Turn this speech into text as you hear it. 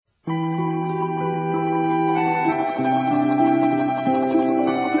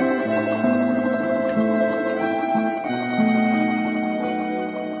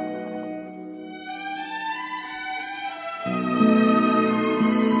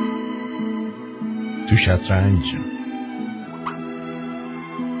توی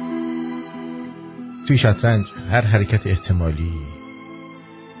شطرنج هر حرکت احتمالی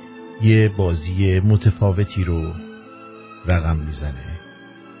یه بازی متفاوتی رو رقم میزنه،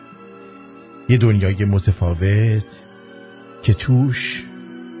 یه دنیای متفاوت که توش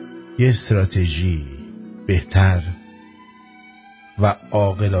یه استراتژی بهتر و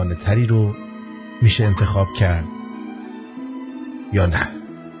عاقلانه تری رو میشه انتخاب کرد یا نه.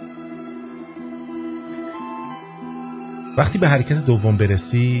 وقتی به حرکت دوم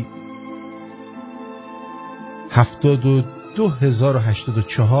برسی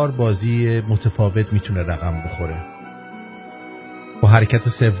 72084 بازی متفاوت میتونه رقم بخوره. با حرکت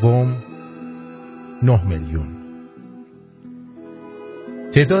سوم 9 میلیون.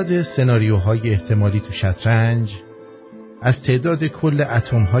 تعداد سناریوهای احتمالی تو شطرنج از تعداد کل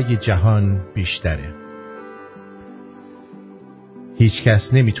اتم‌های جهان بیشتره. هیچ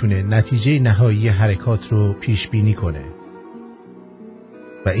کس نمیتونه نتیجه نهایی حرکات رو پیش بینی کنه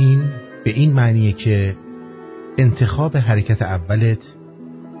و این به این معنیه که انتخاب حرکت اولت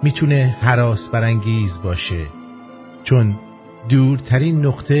میتونه هراس برانگیز باشه، چون دورترین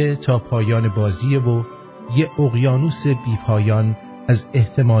نقطه تا پایان بازیه و یه اقیانوس بی پایان از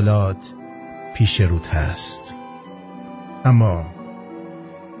احتمالات پیش روت هست. اما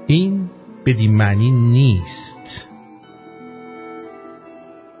این بدین معنی نیست،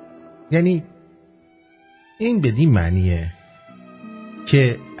 یعنی این بدین معنیه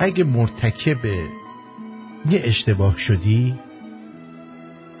که اگه مرتکب یه اشتباه شدی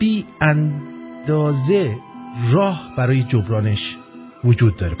بی اندازه راه برای جبرانش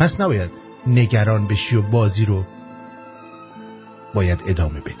وجود داره، پس نباید نگران بشی و بازی رو باید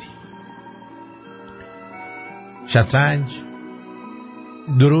ادامه بدی. شطرنج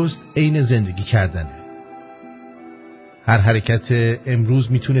درست عین زندگی کردنه. هر حرکت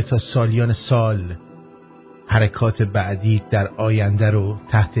امروز میتونه تا سالیان سال حرکات بعدی در آینده رو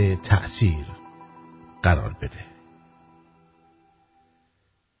تحت تأثیر قرار بده.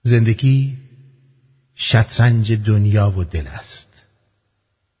 زندگی شطرنج دنیا و دل است.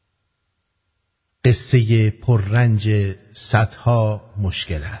 قصه پررنج صدها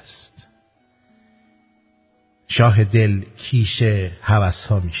مشکل است. شاه دل کیش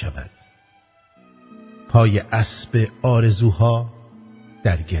هوس‌ها می شود. پای اسب آرزوها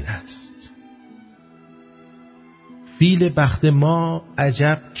در گل است. فیل بخت ما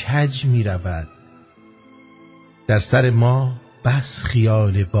عجب کج می رود. در سر ما بس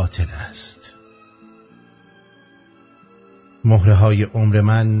خیال باطل است. مهره های عمر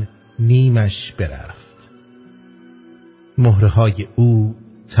من نیمش برفت. مهره های او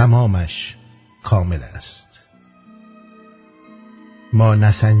تمامش کامل است. ما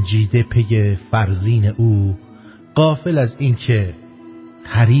نسنجیده پی فرزین او، غافل از این که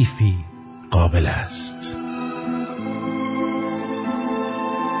حریفی قابل است.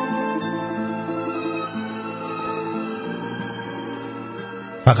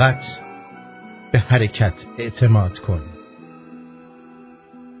 فقط به حرکت اعتماد کن.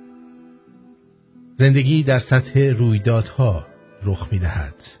 زندگی در سطح رویدادها رخ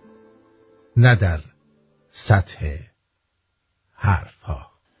می‌دهد، نه در سطح حرفها.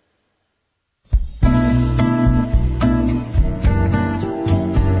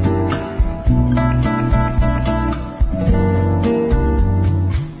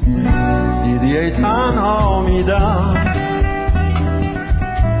 دیدی ای تنها میدم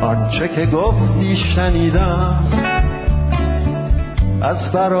آنچه که گفتی شنیدم،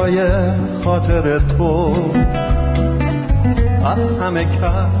 از برای خاطر تو از همه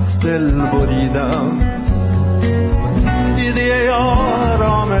کس دل بریدم. دیدی ای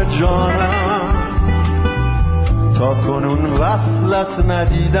آرام جانم تا کنون وصلت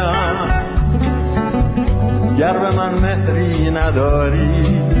ندیدم. گر به من مهری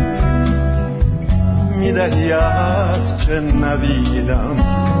نداری میدهی از چه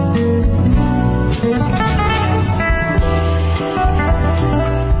نویدم.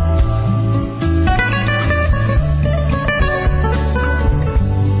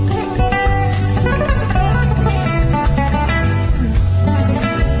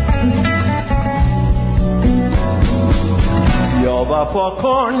 یا وفا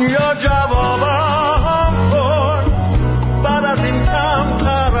کن یا جوابم کن، بعد از این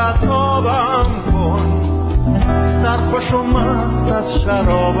کمتر عذابم کن. سرخوش و مست از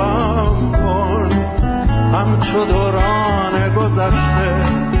شرابم کن، همچو دوران گذشته.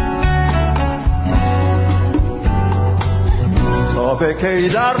 تا به کی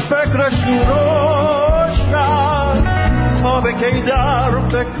در فکر شورش کرد، تا به کی در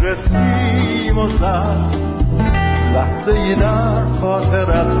فکر سیم و زر، لحظه ای در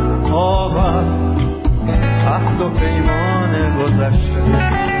خاطرت آور عهد و پیمان گذشته.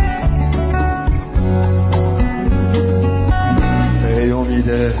 ای امید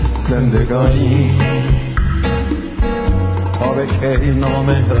زندگانی تا به کی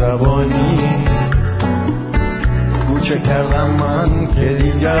نامهربانی، گوچه کردم من که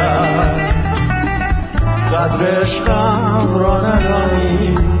دیگر قدر عشقم را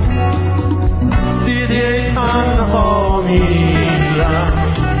ندانی. دیدی ای تنها میرم،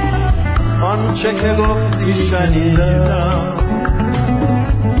 آنچه که گفتی شنیدم،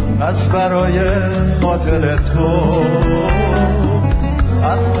 از برای خاطر تو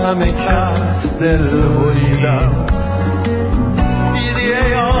از همه کس دل بریدم. دیدی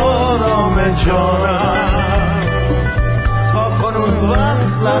ای آرام جانم، تا کنون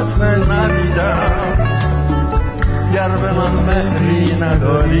وصلت ندیدم. گر به من مهری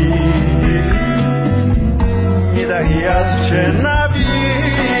نداری، میدهی از چه نبیدم.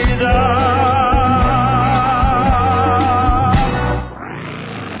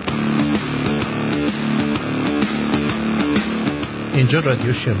 اینجا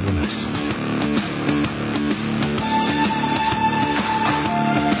رادیو شمرون است.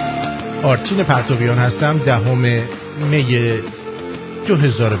 آرتین پرتویان هستم. 10 می 2021،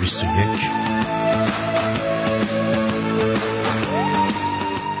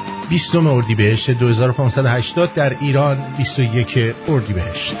 20 اردیبهشت 2580 در ایران، 21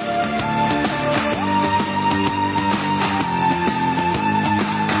 اردیبهشت.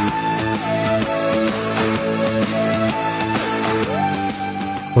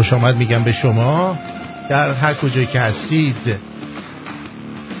 خوش آمد میگم به شما در هر کجایی که هستید.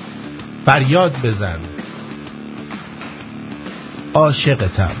 فریاد بزن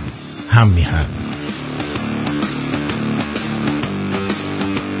عاشقتم هم میهن.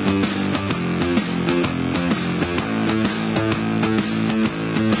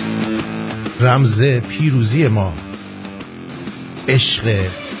 رمز پیروزی ما عشق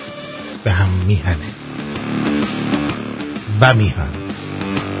به هم میهنه و میهن.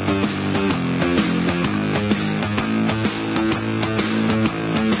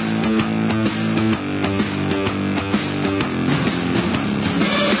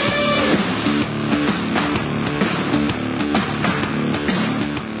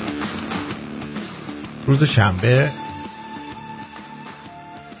 روز شنبه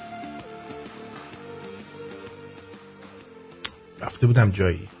رفته بودم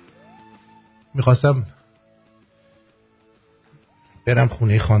جایی، میخواستم برم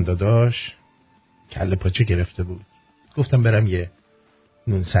خونه خانداداش، کله پاچه گرفته بود. گفتم برم یه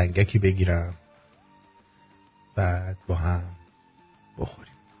نون سنگکی بگیرم بعد با هم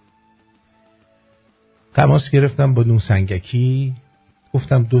بخوریم. تماس گرفتم با نون سنگکی،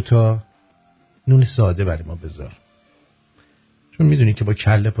 گفتم 2 تا نون ساده برای ما بذار، چون میدونی که با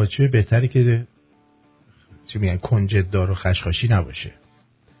کله پاچه بهتره که چی میگن کنجد دار و خشخاشی نباشه.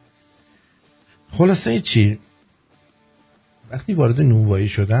 خلاصه چی، وقتی وارد نونوایی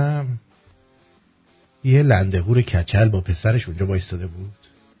شدم یه لنده‌گور کچل با پسرش اونجا وایساده بود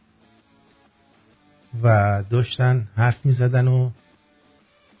و داشتن حرف میزدن و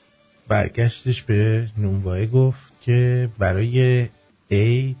برگشتش به نونوایی گفت که برای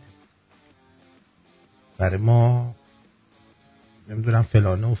عید برای ما نمیدونم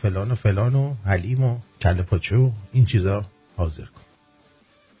فلان و فلان و فلان و حلیم و کله پاچه و این چیزا حاضر کن.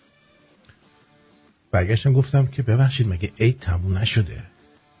 برگشتم گفتم که ببخشید مگه عید تموم نشده؟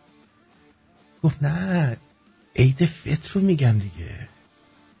 گفت نه عید فطر رو میگم دیگه.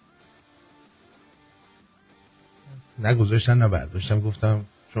 نه گذاشتن نه برداشتم، گفتم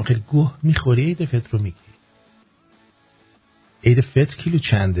چون خیلی گوه میخوری عید فطر رو میگی. عید فطر کیلو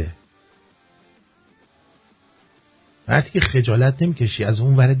چنده؟ وقتی که خجالت نمیکشی از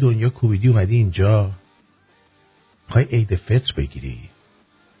اون ور دنیا کوبیدی اومدی اینجا میخوای عید فطر بگیری؟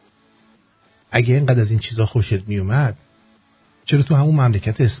 اگه اینقدر از این چیزا خوشت میومد چرا تو همون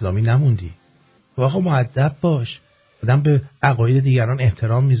مملکت اسلامی نموندی؟ آقا مؤدب باش، آدم به عقاید دیگران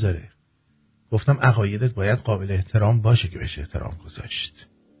احترام میذاره. گفتم عقایدت باید قابل احترام باشه که بهش احترام گذاشت.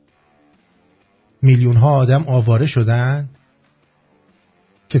 میلیون ها آدم آواره شدن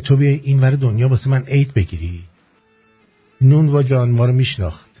که تو بیای این ور دنیا واسه من عید بگیری. نون و جان ما رو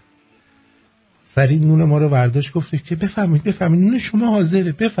میشناخت، سری نون ما رو برداشت گفته که بفرمایید نون شما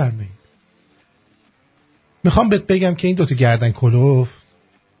حاضره بفرمایید. میخوام بهت بگم که این 2 تا گردن کلوف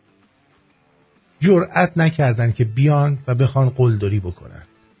جرأت نکردن که بیان و بخوان قلدری بکنن،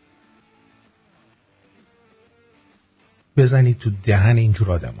 بزنید تو دهن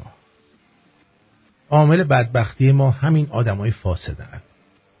اینجور آدما. عامل بدبختی ما همین آدمای فاسدن،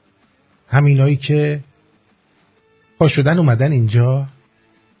 همینایی که پا شدن اومدن اینجا،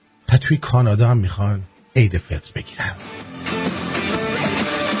 تا توی کانادا هم میخوان عید فطر بگیرن.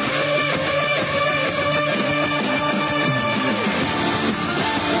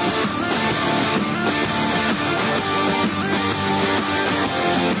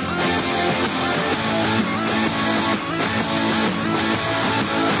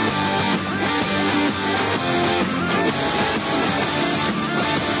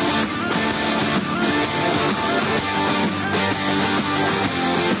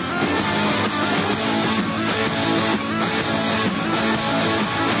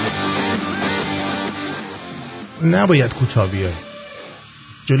 نباید کوتاه بیای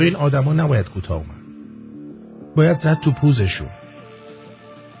جلوی این آدما، نباید کوتاه اومد، باید زد تو پوزشون.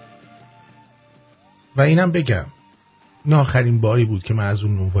 و اینم بگم این آخرین باری بود که من از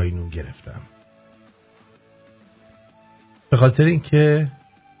اون نونوای نون گرفتم، به خاطر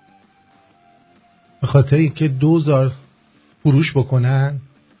اینکه 2000 فروش بکنن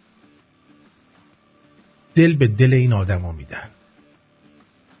دل به دل این آدما میدن.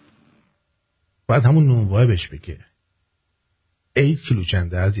 باید همون نونوای بهش بگه عید کیلو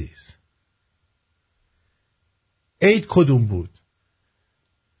چنده عزیز؟ عید کدوم بود؟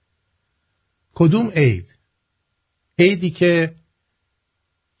 کدوم عید؟ عیدی که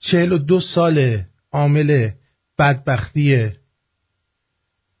 42 سال عامل بدبختی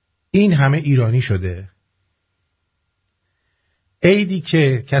این همه ایرانی شده؟ عیدی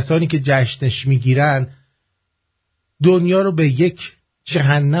که کسانی که جشنش میگیرن دنیا رو به یک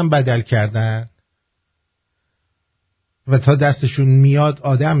جهنم بدل کردن و تا دستشون میاد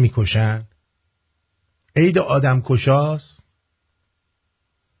آدم میکشن؟ عید آدم کشاست؟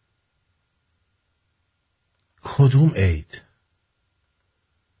 کدوم عید؟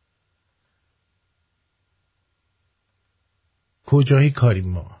 کجایی کاریم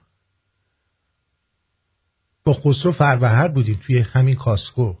ما؟ با خسرو فروهر بودیم توی همین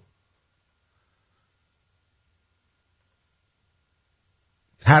کاسکو،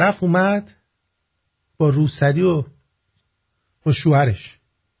 طرف اومد با روسری و با شوهرش،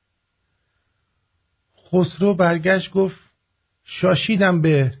 خسرو برگشت گفت شاشیدم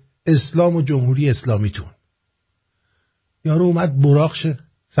به اسلام و جمهوری اسلامیتون. یارو اومد براق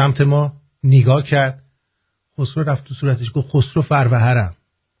سمت ما نگاه کرد، خسرو رفت تو صورتش گفت خسرو فروهرم،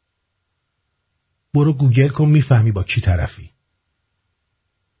 برو گوگل کن میفهمی با کی طرفی.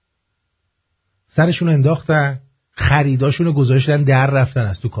 سرشون انداختن، خریداشونو گذاشتن در رفتن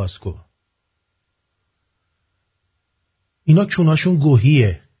از تو کاسکو. اینا چوناشون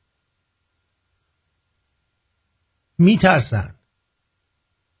گوهیه، میترسن.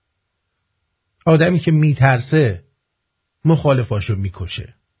 آدمی که میترسه مخالفاشو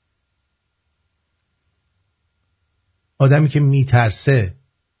میکشه، آدمی که میترسه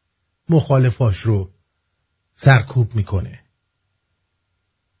مخالفاش رو سرکوب میکنه،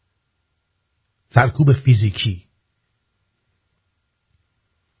 سرکوب فیزیکی،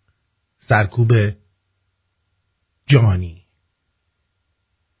 سرکوب جانی.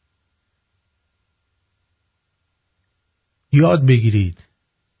 یاد بگیرید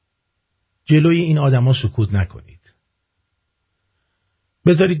جلوی این آدما سکوت نکنید،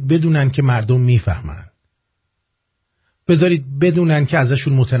 بذارید بدونن که مردم میفهمن، بذارید بدونن که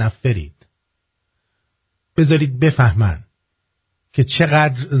ازشون متنفرید، بذارید بفهمن که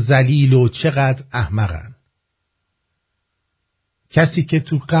چقدر ذلیل و چقدر احمقن. کسی که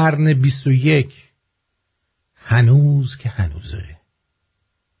تو قرن 21 هنوز که هنوزه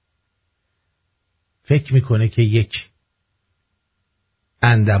فکر میکنه که یک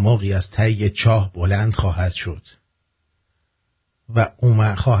اندماغی از ته چاه بلند خواهد شد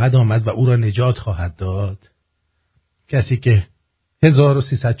و خواهد آمد و او را نجات خواهد داد، کسی که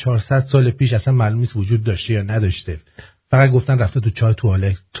 1300-400 سال پیش اصلا معلوم نیست وجود داشته یا نداشته، فقط گفتن رفته تو چاه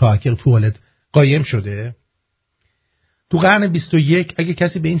توالت قایم شده. تو قرن 21 اگه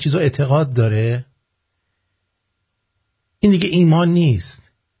کسی به این چیزا اعتقاد داره، این دیگه ایمان نیست،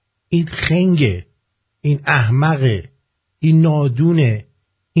 این خنگه، این احمقه، این نادونه،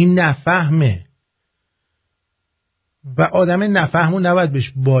 این نفهمه. و آدم نفهمو نباید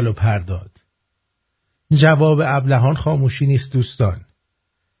بهش بالو پر داد. جواب ابلهان خاموشی نیست دوستان،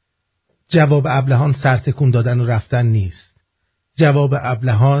 جواب ابلهان سرتکون دادن و رفتن نیست، جواب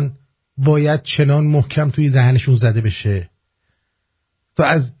ابلهان باید چنان محکم توی ذهنشون زده بشه تا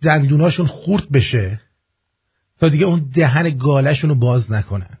از دندوناشون خورد بشه تا دیگه اون دهن گالشون رو باز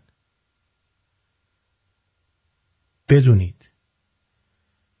نکنن. بدونید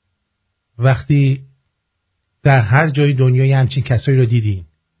وقتی در هر جای دنیای همچین کسایی رو دیدین،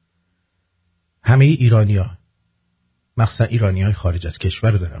 همه ایرانی‌ها، مخصوصا ایرانی‌های خارج از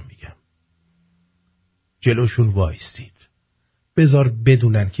کشور رو دارم میگم، جلوشون وایستید، بذار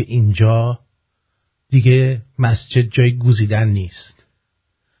بدونن که اینجا دیگه مسجد جای گوزیدن نیست.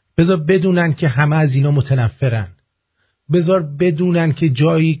 بذار بدونن که همه از اینا متنفرن. بذار بدونن که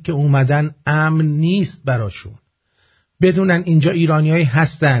جایی که اومدن امن نیست براشون. بدونن اینجا ایرانیایی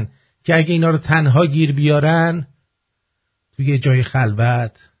هستن که اگه اینا رو تنها گیر بیارن توی یه جای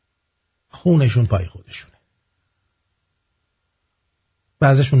خلوت خونشون پای خودشونه و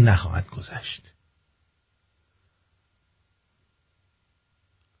ازشون نخواهند گذشت.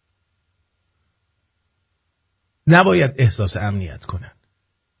 نباید احساس امنیت کنن.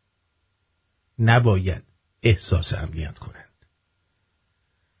 نباید احساس امنیت کنن.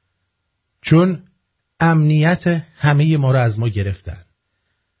 چون امنیت همه ما رو از ما گرفتن.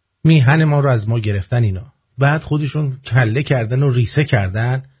 میهن ما رو از ما گرفتن اینا. بعد خودشون کله کردن و ریسه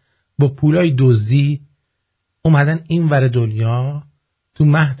کردن، با پولای دزدی اومدن این ور دنیا تو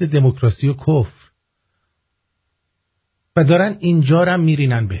مهد دموکراسی و کفر و دارن اینجا رو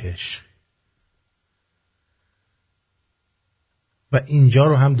میرینن بهش و اینجا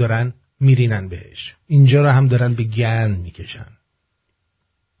رو هم دارن میرینن بهش، اینجا رو هم دارن به گند میکشن.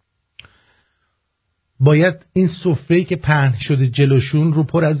 باید این سفره‌ای که پهن شده جلوشون رو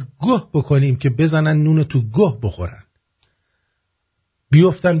پر از گه بکنیم که بزنن نون تو گه بخورن،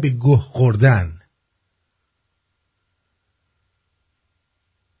 بیفتن به گه خوردن.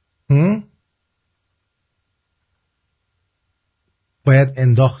 باید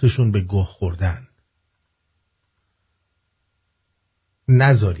انداختشون به گه خوردن.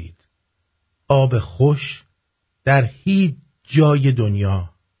 نذارید آب خوش در هیچ جای دنیا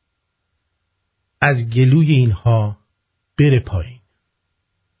از گلوی اینها بره پایین،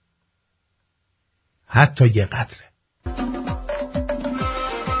 حتی یه قطره.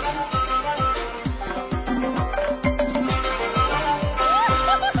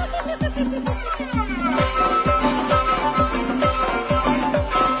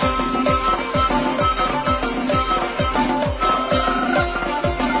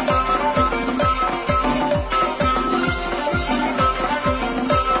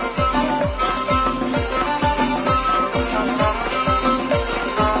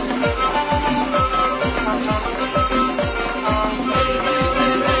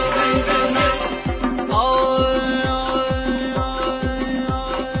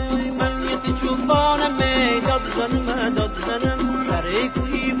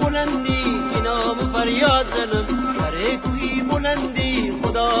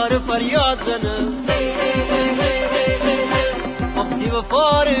 فریاد زنم وقتی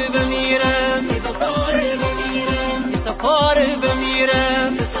وفار بمیرم بی سفار بمیرم بی وفار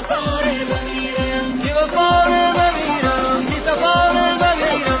بمیرم بی سفار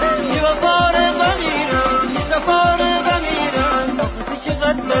بمیرم بی وفار بمیرم بی سفار بمیرم آخه تو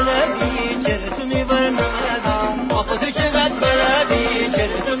چقدر بلدی چرا تو میبرنم آخه تو چقدر بلدی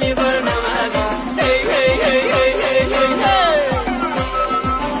چرا تو میبرنم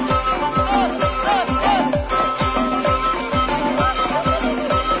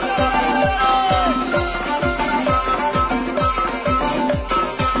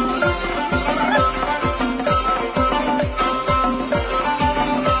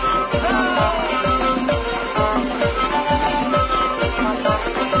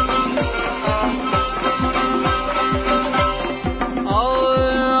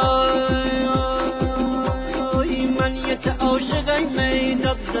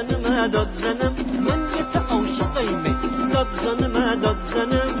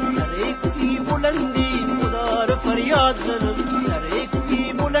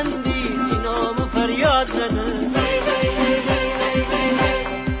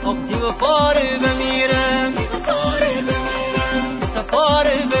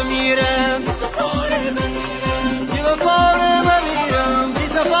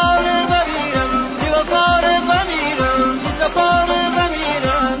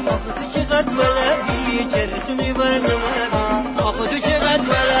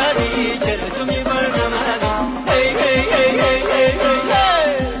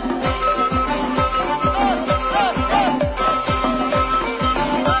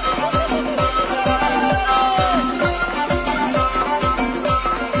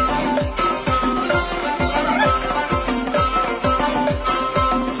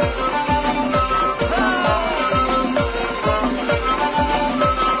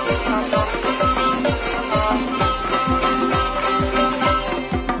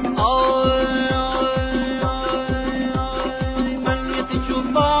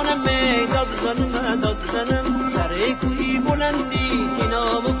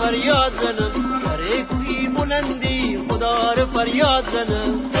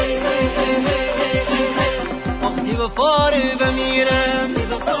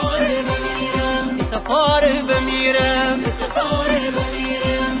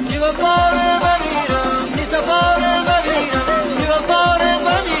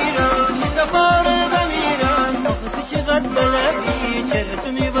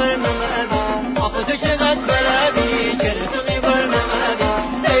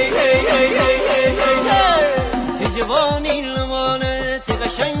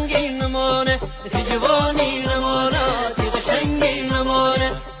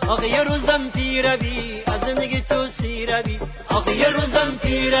آخه یه روزم پیروی از زندگی تو سیروی آخه یه روزم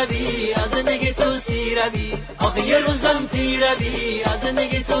پیروی از زندگی تو سیروی آخه یه روزم پیروی از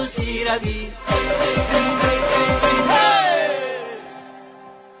زندگی تو سیروی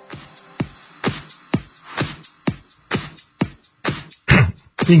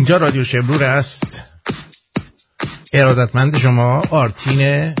اینجا رادیو شمرور است. ارادتمند شما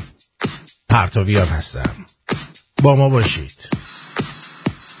آرتین پرتویان هستم. با ما باشید.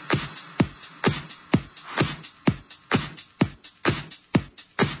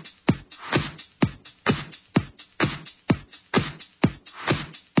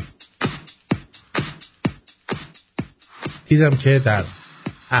 دیدم که در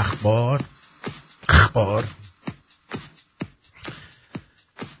اخبار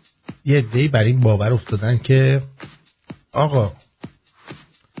یه عده‌ای بر این باور افتادن که آقا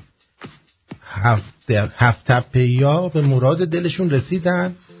هفت تپه‌ای‌ها به مراد دلشون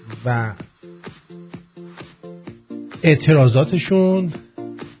رسیدن و اعتراضاتشون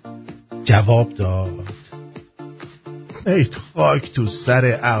جواب داد. ای خاک تو سر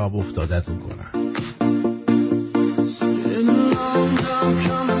عقب افتادتون کنن.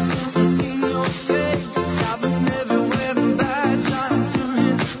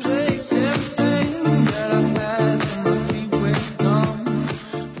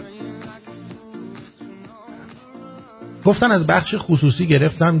 گفتن از بخش خصوصی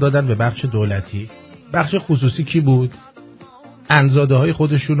گرفتن دادن به بخش دولتی. بخش خصوصی کی بود؟ انزاده های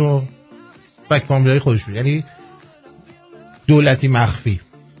خودشون و بک فامیلای خودشون، یعنی دولتی مخفی.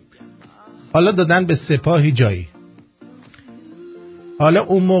 حالا دادن به سپاهی جایی. حالا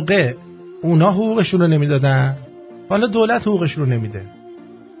اون موقع اونا حقوقشون رو نمیدادن، حالا دولت حقوقشون رو نمیده.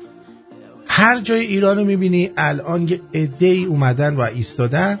 هر جای ایران رو میبینی الان یه عده‌ای اومدن و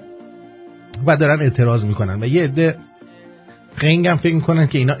ایستادن و دارن اعتراض میکنن و یه عده قنگم فکر میکنن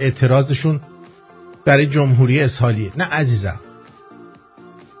که اینا اعتراضشون برای جمهوری اسحالیه. نه عزیزم،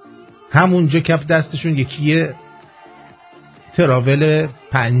 همونجا کف دستشون یکیه تراول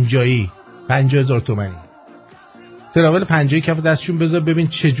 50,000 تومانی، تراول 50 کف دستشون بذار ببین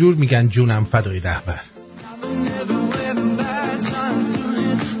چجور میگن جونم فدای رهبر.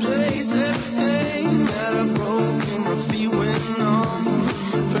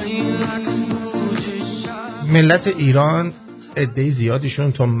 ملت ایران عده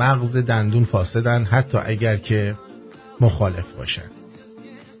زیادیشون تا مغز دندون فاسدن، حتی اگر که مخالف باشن.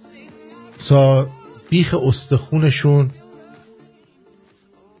 تا بیخ استخونشون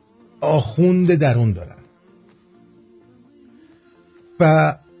آخوند درون دارن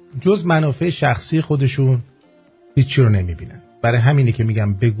و جز منافع شخصی خودشون هیچی رو نمیبینن. برای همینه که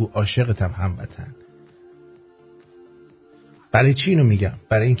میگم بگو عاشقتم هموطن. برای چی اینو میگم؟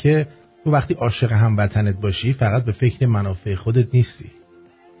 برای اینکه تو وقتی عاشق هموطنت باشی فقط به فکر منافع خودت نیستی.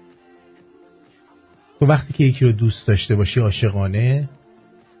 تو وقتی که یکی رو دوست داشته باشی عاشقانه،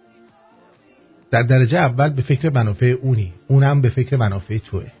 در درجه اول به فکر منافع اونی، اونم به فکر منافع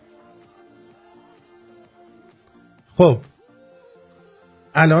توه. خب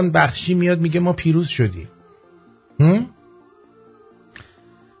الان بخشی میاد میگه ما پیروز شدیم،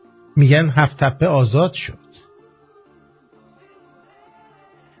 میگن هفت تپه آزاد شد.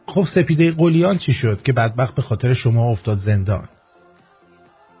 خب سپیده قلیان چی شد که بدبخت به خاطر شما افتاد زندان؟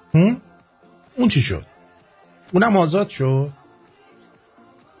 اون چی شد؟ اونم آزاد شد.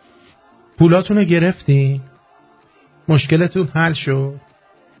 پولاتون رو گرفتین، مشکلتون حل شد،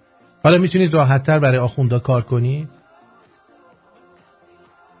 حالا میتونید راحت‌تر برای آخوندا کار کنید.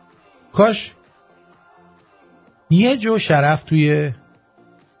 کاش یه جو شرف توی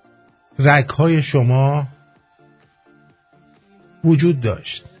رگ‌های شما وجود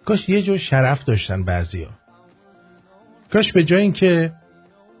داشت. کاش یه جو شرف داشتن بعضیا. کاش به جای اینکه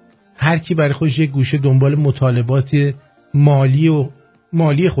هر کی برای خودش یک گوشه دنبال مطالبات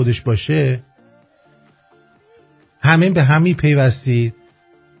مالی خودش باشه، همه به همی پیوستید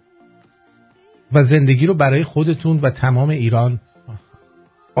و زندگی رو برای خودتون و تمام ایران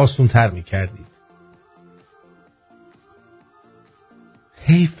آسون‌تر می‌کردید.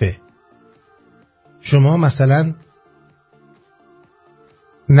 حیفه شما مثلا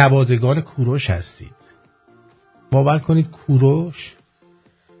نوادگان کوروش هستید. باور کنید کوروش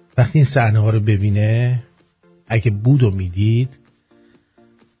وقتی این صحنه ها رو ببینه، اگه بودو میدید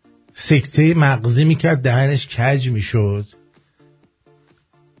سکته مغزی میکرد، دهنش کج میشد،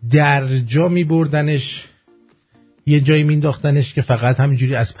 در جا میبردنش یه جایی مینداختنش که فقط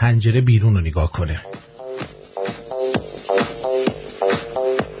همینجوری از پنجره بیرون رو نگاه کنه.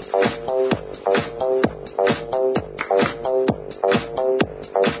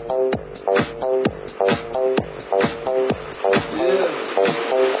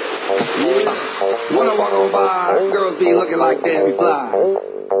 on by, girls be looking like Debbie Fly.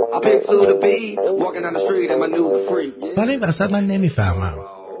 I pick to the beat, walking down the street and my new freak. حالا این وسط من نمیفهمم،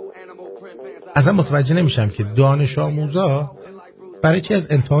 اصلا متوجه نمیشم که دانش آموزا برای چی از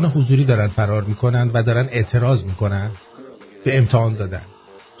امتحان حضوری دارن فرار میکنن و دارن اعتراض میکنن به امتحان دادن.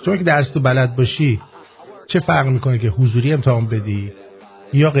 چون که درس تو بلد باشی چه فرق میکنه که حضوری امتحان بدی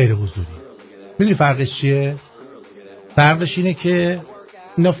یا غیر حضوری؟ میدونی فرقش چیه؟ فرقش اینه که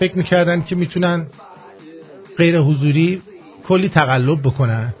اینا فکر میکردن که میتونن غیر حضوری کلی تقلب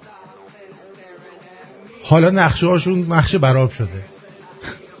بکنن، حالا نقشه هاشون نقشه براب شده.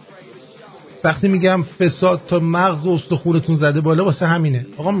 وقتی میگم فساد تا مغز و استخونتون زده بالا واسه همینه.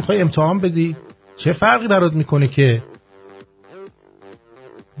 آقا میخوای امتحان بدی، چه فرقی برات میکنه که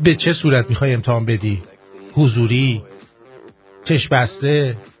به چه صورت میخوای امتحان بدی؟ حضوری، چشم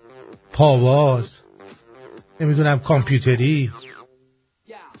بسته، پاواز، نمیدونم کامپیوتری.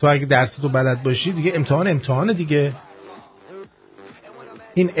 تو اگه درستو بلد باشی دیگه امتحان دیگه.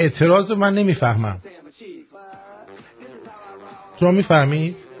 این اعتراض رو من نمیفهمم. شما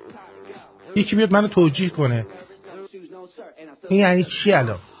میفهمید؟ یکی بیاد منو توجیه کنه. این یعنی چی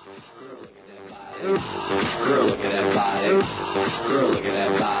الان؟ Girl, look at that body. Girl, look at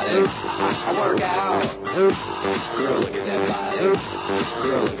that body. I work out. Girl, look at that body.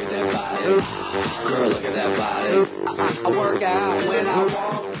 Girl, look at that body. Girl, look at that body. I work out when I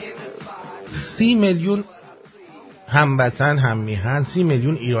walk in the spot. 30 میلیون هموطن هم میهن، 30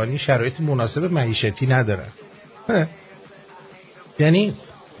 میلیون ایرانی شرایط مناسب معیشتی ندارن. یعنی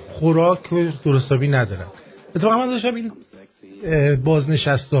خوراک درستابی ندارن. اتفاقا من داشتم این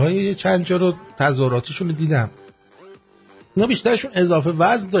بازنشسته های چند جا رو تظاهراتشون رو دیدم، اینا بیشترشون اضافه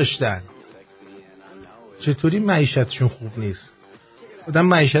وزن داشتن. چطوری معیشتشون خوب نیست؟ آدم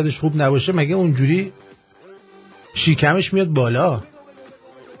معیشتش خوب نباشه مگه اونجوری شیکمش میاد بالا؟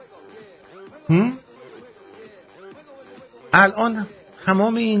 الان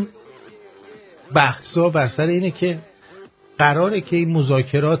تمام این بحثا بر سر اینه که قراره که این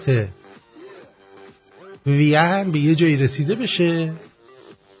مذاکرات وین به یه جایی رسیده بشه،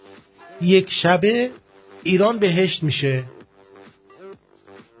 یک شبه ایران بهشت میشه،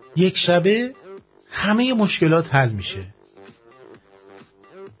 یک شبه همه مشکلات حل میشه.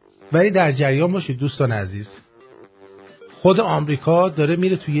 ولی در جریان باشید دوستان عزیز، خود آمریکا داره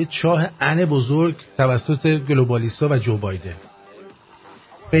میره توی یه چاه عن بزرگ توسط گلوبالیستا و جو بایدن.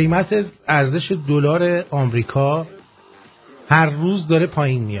 قیمت ارزش دلار آمریکا هر روز داره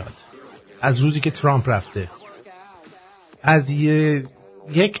پایین میاد. از روزی که ترامپ رفته از $1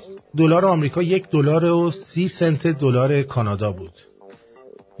 آمریکا $1.30 دلار کانادا بود.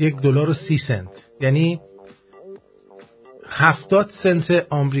 $1.30، یعنی 70 سنت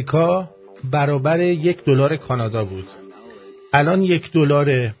آمریکا برابر $1 کانادا بود. الان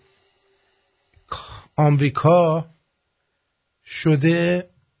 $1 آمریکا شده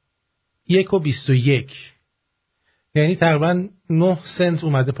 1.21، یعنی تقریبا 9 سنت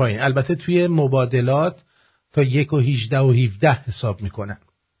اومده پایین. البته توی مبادلات تا 1.18 و 17 حساب میکنن.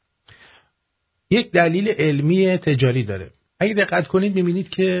 یک دلیل علمی تجاری داره. اگه دقت کنید میبینید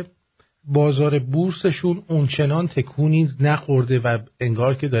که بازار بورسشون اونچنان تکونی نخورده و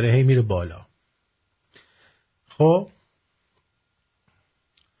انگار که داره هی میره بالا.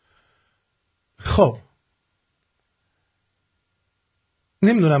 خب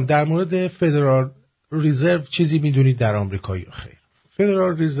نمیدونم در مورد فدرال ریزرو چیزی میدونید در آمریکا یا خیر.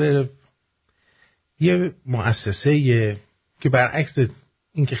 فدرال ریزرو یه مؤسسه‌ایه که برعکس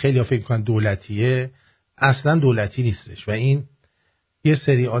این که خیلی ها فکر می‌کنن دولتیه، اصلا دولتی نیستش و این یه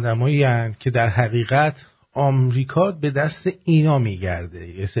سری آدمایی هستن که در حقیقت آمریکا به دست اینا میگرده.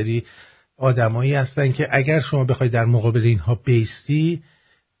 یه سری آدمایی هستن که اگر شما بخوای در مقابل اینها بیستی،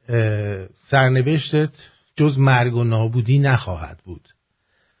 سرنوشتت جز مرگ و نابودی نخواهد بود.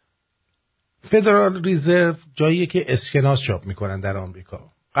 فدرال ریزرو جاییه که اسکناس چاپ میکنن در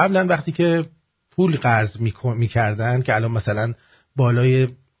آمریکا. قبلا وقتی که پول قرض میکردن که الان مثلا بالای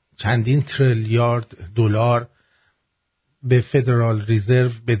چندین تریلیارد دلار به فدرال ریزرو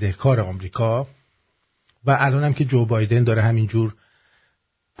بدهکار آمریکا و الان هم که جو بایدن داره همینجور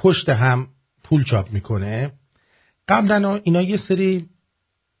پشت هم پول چاپ میکنه، قبلا اینا یه سری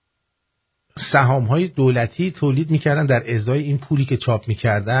سهام‌های دولتی تولید میکردن در ازای این پولی که چاپ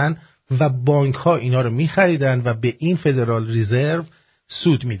میکردن و بانک‌ها اینا رو می‌خریدن و به این فدرال ریزرو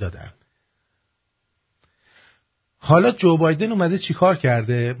سود میدادن. حالا جو بایدن اومده چیکار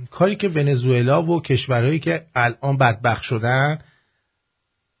کرده؟ کاری که ونزوئلا و کشورهایی که الان بدبخت شدن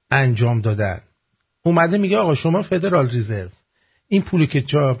انجام دادن. اومده میگه آقا شما فدرال ریزرو این پولی که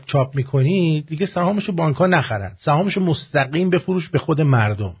چاپ میکنی دیگه سهامشو بانک‌ها نخرن، سهامشو مستقیم بفروش به خود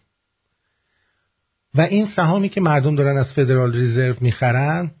مردم. و این سهامی که مردم دارن از فدرال رزرو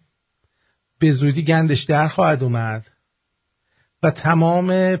میخرن به زودی گندش در خواهد اومد و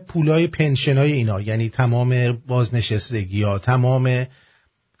تمام پولای پنشنای اینا، یعنی تمام بازنشستگی ها، تمام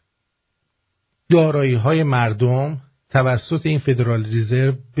دارایی های مردم توسط این فدرال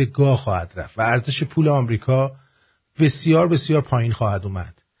رزرو به گاه خواهد رفت و ارزش پول آمریکا بسیار بسیار پایین خواهد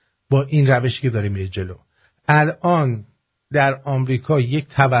اومد با این روشی که داره میره جلو. الان در آمریکا یک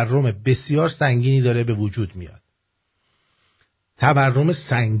تورم بسیار سنگینی داره به وجود میاد، تورم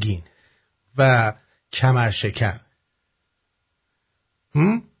سنگین و کمرشکن.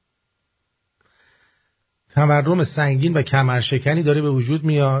 تورم سنگین و کمرشکنی داره به وجود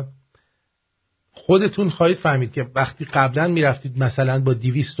میاد. خودتون خواهید فهمید که وقتی قبلا میرفتید مثلا با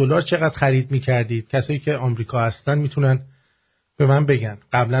 $200 چقدر خرید میکردید. کسایی که آمریکا هستن میتونن به من بگن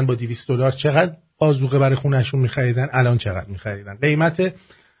قبلا با $200 چقدر آذوقه برای خونهشون میخریدن، الان چقدر میخریدن. قیمت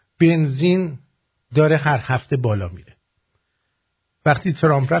بنزین داره هر هفته بالا میره. وقتی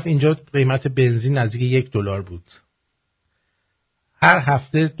ترامپ رفت اینجا قیمت بنزین نزدیک $1 بود، هر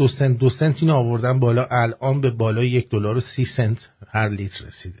هفته 2 سنت اینو آوردن بالا، الان به بالای $1.30 هر لیتر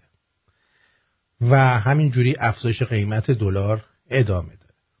رسیده و همینجوری افزایش قیمت دلار ادامه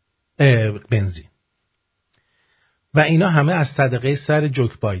داره. بنزین و اینا همه از صدقه سر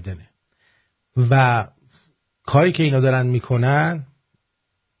جوک بایدنه و کاری که اینا دارن میکنن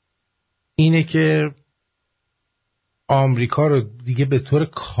اینه که آمریکا رو دیگه به طور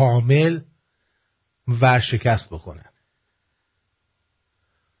کامل ورشکست بکنن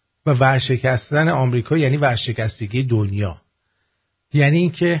و ورشکستن آمریکا یعنی ورشکستگی دنیا، یعنی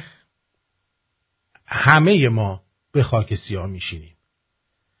اینکه همه ما به خاک سیاه میشینیم.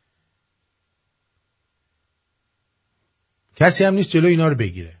 کسی هم نیست جلو اینا رو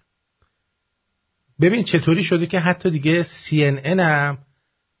بگیره. ببین چطوری شده که حتی دیگه CNN هم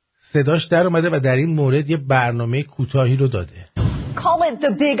صداش در اومده و در این مورد یه برنامه کوتاهی رو داده. Call it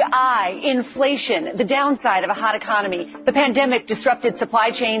the big I, inflation, the downside of a hot economy. The pandemic disrupted supply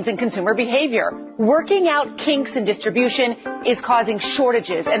chains and consumer behavior. Working out kinks in distribution is causing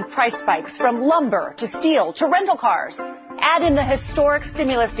shortages and price spikes from lumber to steel to rental cars. Add in the historic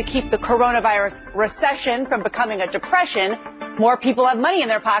stimulus to keep the coronavirus recession from becoming a depression. More people have money in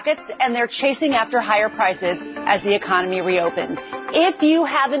their pockets and they're chasing after higher prices as the economy reopens. If you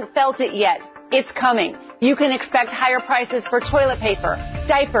haven't felt it yet, it's coming. You can expect higher prices for toilet paper,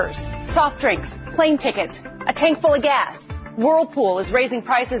 diapers, soft drinks, plane tickets, a tank full of gas. Whirlpool is raising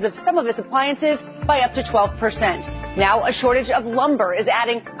prices of some of its appliances by up to 12%. Now a shortage of lumber is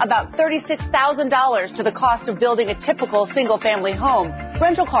adding about $36,000 to the cost of building a typical single-family home.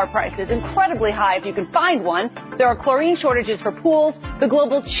 Rental car prices incredibly high if you can find one. There are chlorine shortages for pools. The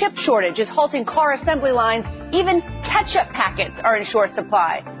global chip shortage is halting car assembly lines. Even ketchup packets are in short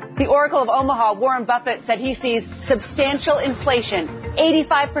supply. The Oracle of Omaha, Warren Buffett, said he sees substantial inflation.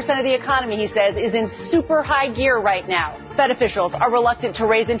 85% of the economy, he says, is in super high gear right now. Fed officials are reluctant to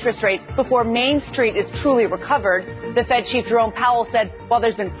raise interest rates before Main Street is truly recovered. The Fed chief Jerome Powell said while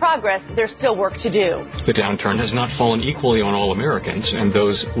there's been progress, there's still work to do. The downturn has not fallen equally on all Americans, and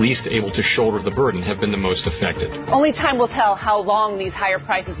those least able to shoulder the burden have been the most affected. Only time will tell how long these higher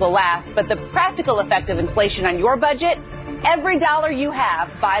prices will last, but the practical effect of inflation on your budget, every dollar you have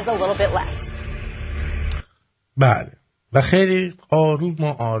buys a little bit less. بله و خیلی آروم و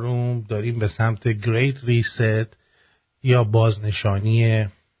آروم داریم به سمت گریت ریست یا بازنشانی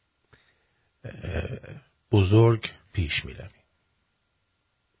بزرگ پیش میرویم.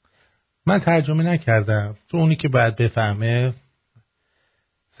 من ترجمه نکردم چون اونی که باید بفهمه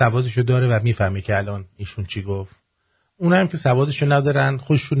سوادشو داره و میفهمه که الان ایشون چی گفت. اونم که سوادشو ندارن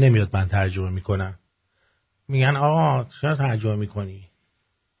خوششون نمیاد من ترجمه میکنم، میگن آقا چرا ترجمه میکنی،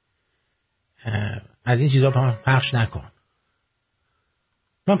 از این چیزا پخش نکن.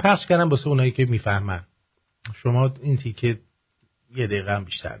 من پخش کردم واسه اونایی که میفهمن. شما این تیکه 1 دقیقه هم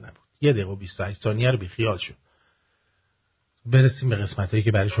بیشتر نبود، 1 دقیقه و 28 ثانیه رو بیخیال شو. برسیم به قسمتایی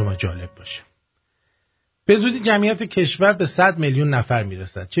که برای شما جالب باشه. به زودی جمعیت کشور به 100 میلیون نفر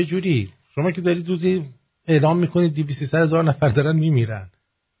میرسد. چه جوری؟ شما که دارید روزی اعلام میکنید 200-300 هزار نفر دارن میمیرن.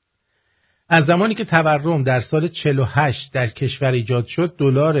 از زمانی که تورم در سال 48 در کشور ایجاد شد،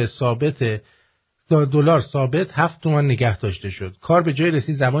 دلار ثابت 7 تومان نگه داشته شد. کار به جای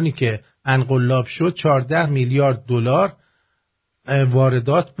رسید زمانی که انقلاب شد 14 میلیارد دلار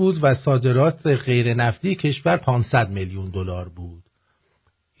واردات بود و صادرات غیر نفتی کشور 500 میلیون دلار بود.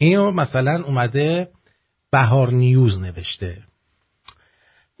 اینو مثلا اومده بهار نیوز نوشته.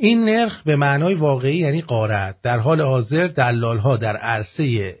 این نرخ به معنای واقعی یعنی غارت. در حال حاضر دلال‌ها در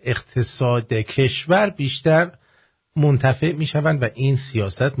عرصه اقتصاد کشور بیشتر منتفع میشوند و این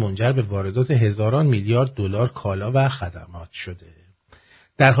سیاست منجر به واردات هزاران میلیارد دلار کالا و خدمات شده،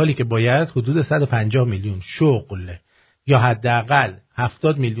 در حالی که باید حدود 150 میلیون شغل یا حداقل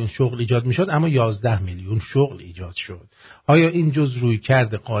 70 میلیون شغل ایجاد میشد، اما 11 میلیون شغل ایجاد شد. آیا این جز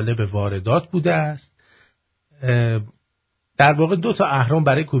رویکرد قالب واردات بوده است؟ در واقع دو تا اهرم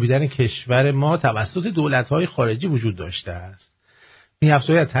برای کوبیدن کشور ما توسط دولت‌های خارجی وجود داشته است.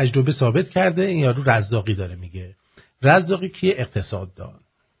 می‌افزاید تجربه ثابت کرده. این یارو رزاقی داره میگه. رزاقی کیه؟ اقتصاددان.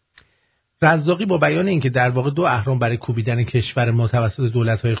 رزاقی با بیان اینکه در واقع دو اهرم برای کوبیدن کشور ما توسط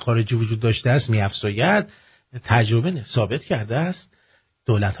دولت‌های خارجی وجود داشته است، می‌افزاید تجربه ثابت کرده است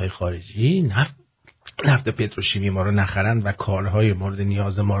دولت‌های خارجی نفت پتروشیمی ما رو نخرند و کالهای مورد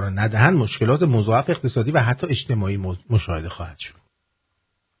نیاز ما رو ندهند، مشکلات مضاعف اقتصادی و حتی اجتماعی مشاهده خواهد شد.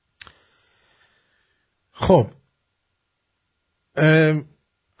 خب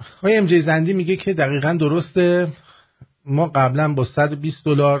های ام جی زندی میگه که دقیقاً درسته. ما قبلا با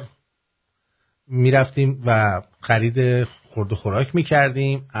 $120 میرفتیم و خرید خورد و خوراک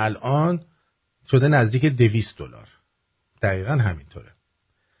میکردیم، الان شده نزدیک $200. دقیقاً همینطوره.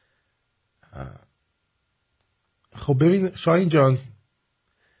 خب ببین شاهین جان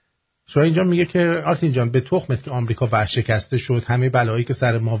میگه که آرتین جان به تخمت که آمریکا ورشکسته شد، همه بلایی که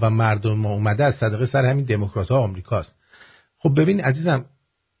سر ما و مردم ما اومده از صدقه سر همین دموکرات‌ها آمریکاست. خب ببین عزیزم،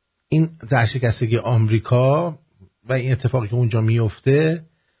 این ورشکستگی آمریکا و این اتفاقی که اونجا میفته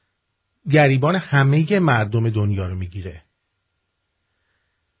گریبان همه مردم دنیا رو میگیره،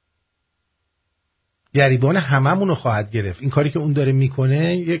 گریبان هممون رو خواهد گرفت. این کاری که اون داره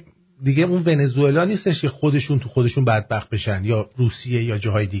میکنه دیگه اون ونزوئلا نیستش که خودشون تو خودشون بدبخت بشن، یا روسیه یا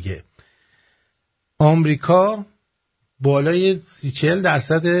جاهای دیگه. آمریکا بالای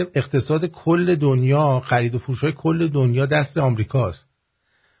 30-40% اقتصاد کل دنیا، خرید و فروش های کل دنیا دست آمریکاست.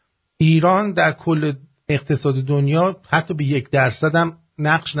 ایران در کل اقتصاد دنیا حتی به 1% هم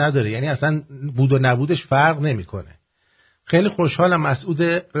نقش نداره، یعنی اصلا بود و نبودش فرق نمیکنه. خیلی خوشحالم مسعود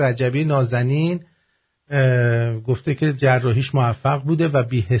رجبی نازنین گفته که جراحیش موفق بوده و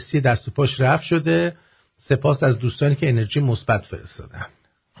بی‌حسی دست و پاش رفت شده. سپاس از دوستانی که انرژی مثبت فرستادن.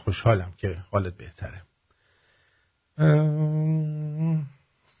 خوشحالم که حالت بهتره.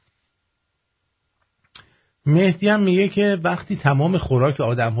 مهدی هم میگه که وقتی تمام خوراک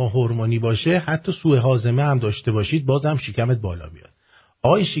آدم‌ها هورمونی باشه، حتی سوء هاضمه هم داشته باشید، بازم شکمت بالا میاد.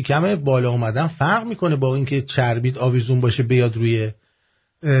 آقای شکم بالا اومدن فرق میکنه با اینکه چربیت آویزون باشه بیاد روی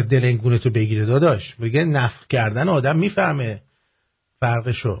دلنگونتو بگیره. داداش میگه نفخ کردن آدم میفهمه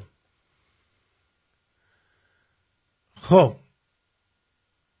فرقشو. خب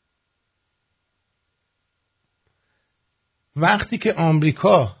وقتی که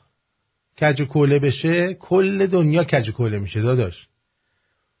آمریکا کج و کوله بشه، کل دنیا کج و کوله میشه داداش.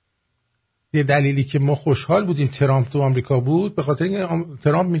 یه دلیلی که ما خوشحال بودیم ترامپ تو آمریکا بود، به خاطر اینکه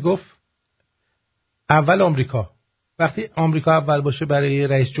ترامپ میگفت اول آمریکا. وقتی آمریکا اول باشه برای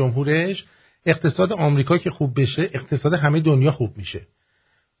رئیس جمهورش، اقتصاد آمریکا که خوب بشه، اقتصاد همه دنیا خوب میشه.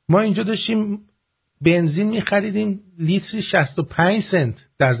 ما اینجا داشتیم بنزین میخریدیم لیتری 65 سنت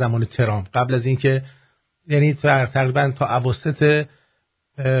در زمان ترامپ، قبل از اینکه، یعنی تقریبا تا اواسط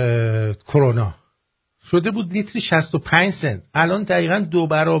کرونا شده بود لیتری 65 سنت. الان دقیقاً 2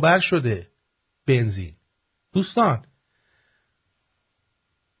 برابر شده بنزین. دوستان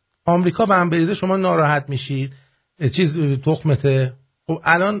آمریکا به هم بریزه شما ناراحت میشید، چیز تخمته. خب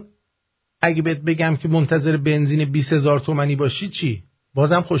الان اگه بهت بگم که منتظر بنزین 20,000 تومانی باشی چی؟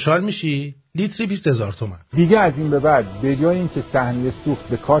 بازم خوشحال میشی؟ لیتری 20,000 تومان. دیگه از این به بعد به جای اینکه سهمیه سوخت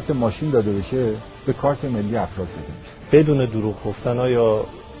به کارت ماشین داده بشه، به کارت ملی افراد داده میشه. بدون دروغ گفتن آیا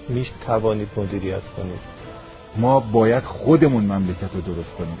توانید مدیریت کنید؟ ما باید خودمون مملکت رو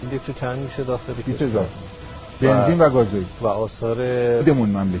درست کنیم. لیتر چند میشه داخل 20,000 بنزین و گازوئیل و آثار خودمون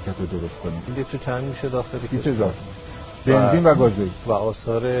مملکت رو درست کنیم. لیتر چند میشه داخل 20,000 بنزین و گازوئیل و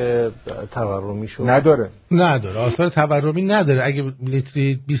آثار تورمیشو نداره. آثار تورمی نداره. اگه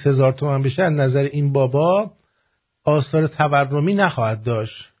لیتری 20,000 تومان بشه از نظر این بابا آثار تورمی نخواهد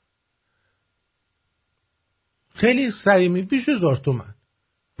داشت. خیلی سریع 20,000 تومان.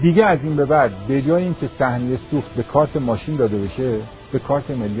 دیگه از این به بعد به جای اینکه سهمیه سوخت به کارت ماشین داده بشه، به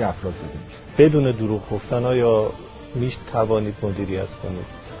کارت ملی افراد داده میشه. بدون دروغ گفتن آیا توانید مدیریت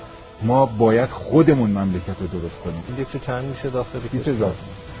کنید؟ ما باید خودمون مملکت رو درست کنیم. لیتر چند میشه داخل 20,000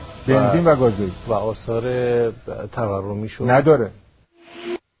 بنزین و گازوئیل و آثار تورمیشو نداره.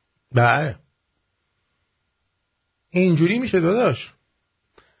 بله اینجوری میشه داداش.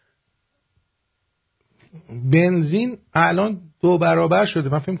 بنزین الان 2 برابر شده.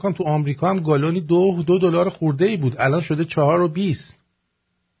 من فکر می‌کنم تو آمریکا هم گالونی $2 خورده ای بود، الان شده 4.20.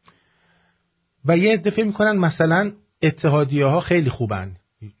 و یه عده فکر می‌کنن مثلا اتحادیه ها خیلی خوبن،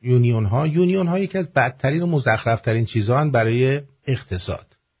 یونیون ها یکی از بدترین و مزخرفترین چیزها هن برای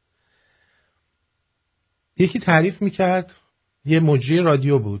اقتصاد. یکی تعریف میکرد، یه مجری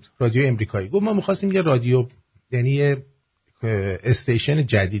رادیو بود، رادیو امریکایی، گفت ما میخواستیم یه رادیو، یعنی یه استیشن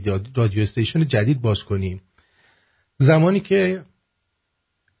جدید، رادیو استیشن جدید باز کنیم، زمانی که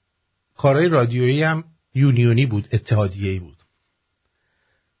کارهای رادیویی هم یونیونی بود، اتحادیه‌ای بود.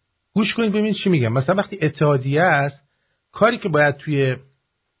 گوش کنید ببینید چی میگم. مثلا وقتی اتحادیه است، کاری که باید توی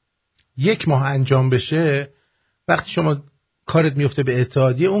 1 ماه انجام بشه، وقتی شما کارت میفته به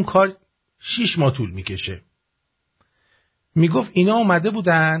اتحادیه، اون کار 6 ماه طول میکشه. میگفت اینا اومده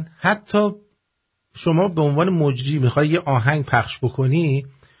بودن، حتی شما به عنوان مجری میخوای یه آهنگ پخش بکنی،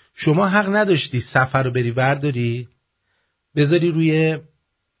 شما حق نداشتی سفر رو بری ورداری بذاری روی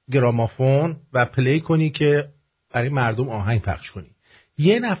گرامافون و پلی کنی که برای مردم آهنگ پخش کنی.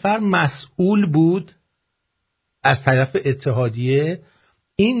 یه نفر مسئول بود از طرف اتحادیه،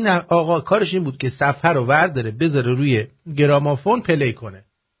 این آقا کارش این بود که سفر رو ورداره بذاره روی گرامافون پلی کنه.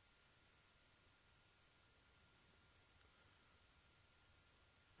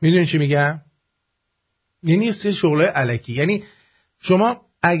 میدونی چی میگم؟ یعنی یه سری شغلای الکی. یعنی شما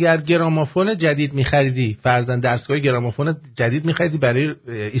اگر گرامافون جدید میخریدی، فرضاً دستگاه گرامافون جدید میخریدی برای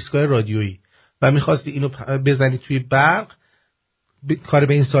ایستگاه رادیویی و میخواستی اینو بزنی توی برق، کار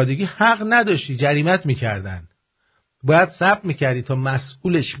به این سادگی حق نداشتی، جریمت میکردن. باید صبر میکردی تا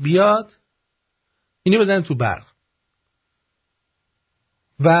مسئولش بیاد اینو بزنی تو برق.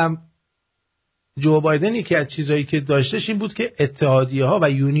 و جو بایدن یکی از چیزایی که داشتش این بود که اتحادیه ها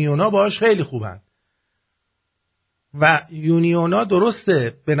و یونیون ها باهاش خیلی خوبن. و یونیون ها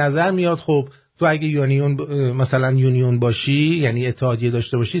درسته به نظر میاد خب تو اگه مثلا یونیون باشی، یعنی اتحادیه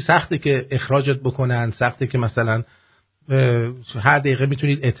داشته باشی، سخته که اخراجت بکنن، سخته که مثلا هر دقیقه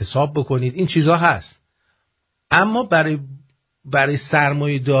میتونید اعتصاب بکنید، این چیزا هست. اما برای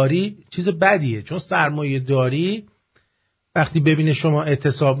سرمایه داری چیز بدیه، چون سرمایه داری وقتی ببینه شما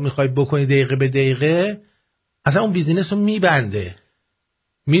اعتصاب میخوای بکنی دقیقه به دقیقه، اصلا اون بیزینس رو میبنده،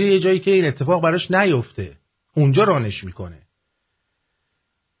 میره یه جایی که این اتفاق براش نیفته، اونجا رانش میکنه.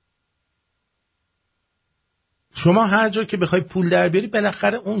 شما هر جا که بخوای پول در بیاری،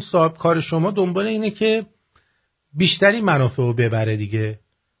 بالاخره اون صاحب کار شما دنبال اینه که بیشتری منافع رو ببره دیگه،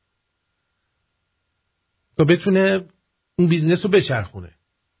 تا بتونه اون بیزینس رو بچرخونه.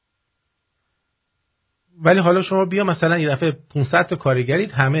 ولی حالا شما بیا مثلا یه دفعه 500 تا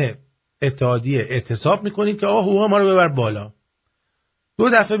کارگرید، همه اتحادیه اعتصاب میکنید که حقوق ما رو ببر بالا. 2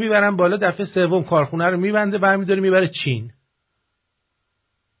 دفعه میبرن بالا، دفعه سوم کارخونه رو میبنده، برمیداره میبره چین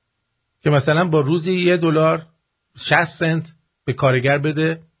که مثلا با روزی $1 60 سنت به کارگر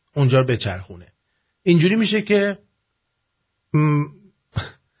بده، اونجا رو بچرخونه. اینجوری میشه که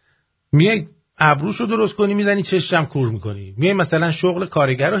میای ابروشو درست کنی، میزنی چشم کور میکنی، میای مثلا شغل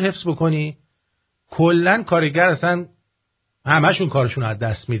کارگر رو حفظ بکنی، کلن کارگر اصلا همشون کارشون از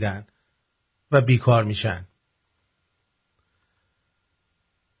دست میدن و بیکار میشن.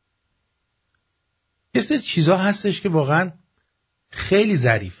 یه سری چیزا هستش که واقعا خیلی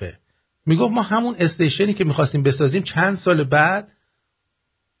ظریفه. میگفت ما همون استیشنی که میخواستیم بسازیم چند سال بعد،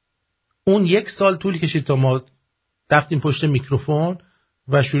 اون 1 سال طول کشید تا ما رفتیم پشت میکروفون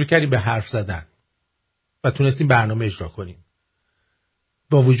و شروع کردیم به حرف زدن و تونستیم برنامه اجرا کنیم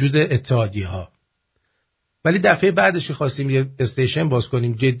با وجود اتحادیه ها. ولی دفعه بعدش که خواستیم یه استیشن باز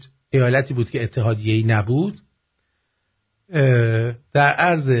کنیم، ایالتی بود که اتحادیه‌ای نبود، در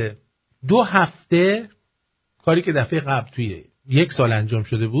عرض 2 هفته، کاری که دفعه قبل توی 1 سال انجام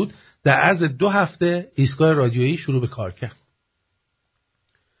شده بود، در عرض 2 هفته ایستگاه رادیویی شروع به کار کرد.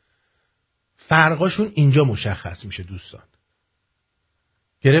 فرقاشون اینجا مشخص میشه دوستان.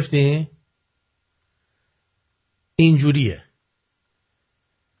 گرفتی؟ اینجوریه.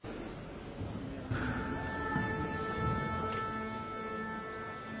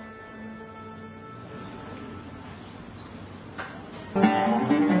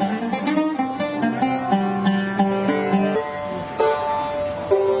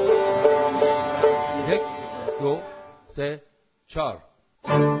 سه، چهار.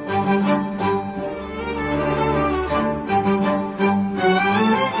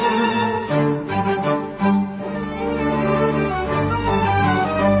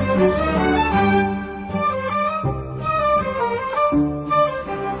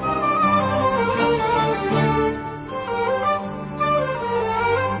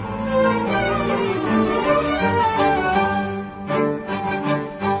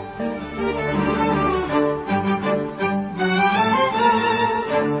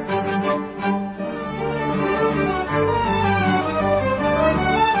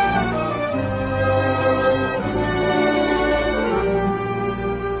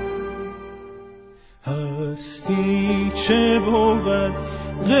 که بود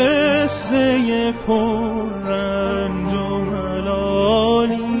قصه پر رنج و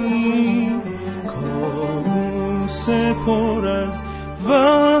ملالی، کابوس پر از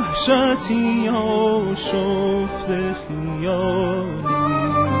وحشتی آشفته خیالی.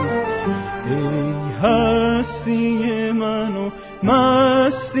 ای هستی من و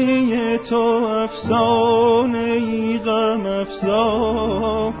مستی تو، افسانه ای غم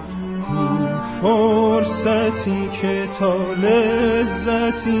افزا، فرصتی که تا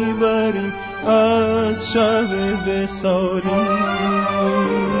لذتی بریم از شب وصالی.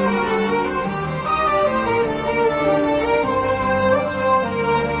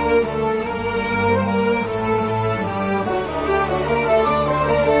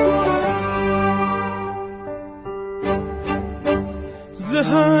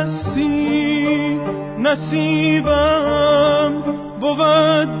 هستی نصیبم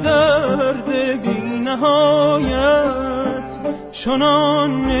بود درد بی نهایت،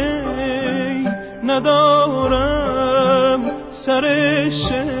 چنان می ندارم سر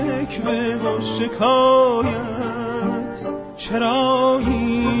شکوه و شکایت.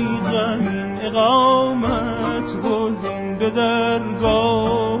 چرایی غمین اقامت گزین به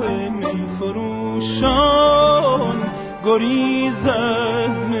درگاه می فروشان، گریز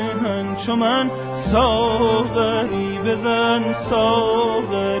از مهن چو من ساغری بزن،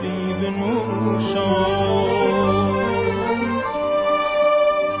 ساغری بنوشان.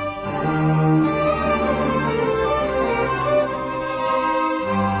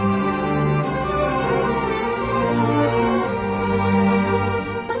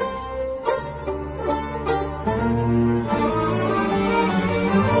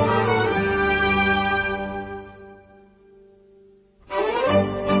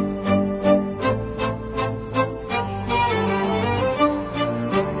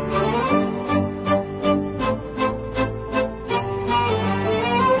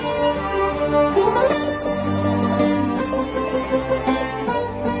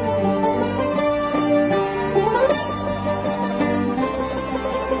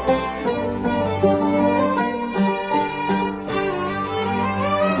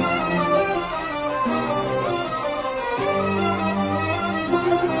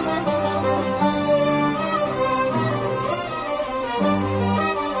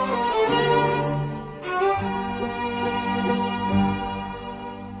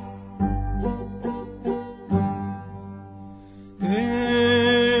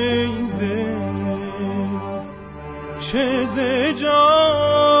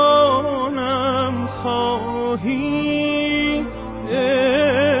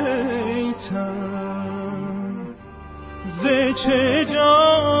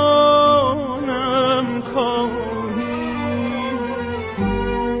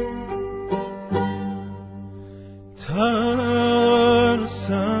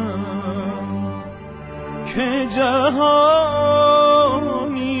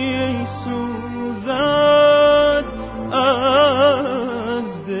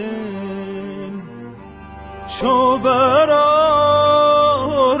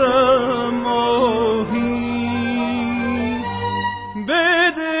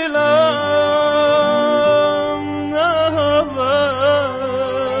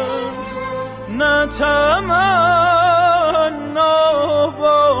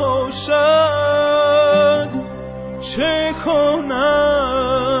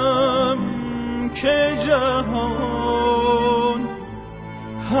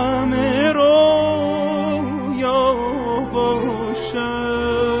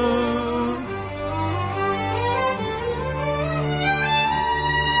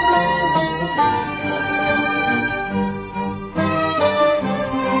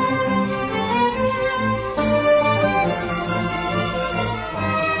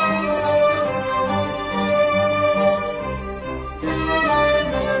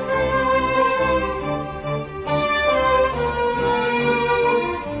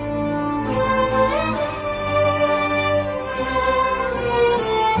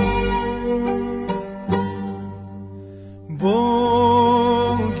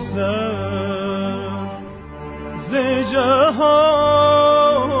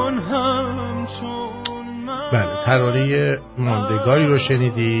 ترانه ماندگاری رو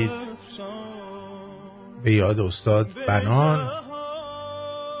شنیدید به یاد استاد بنان.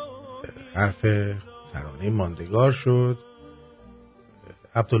 حرف ترانه ماندگار شد.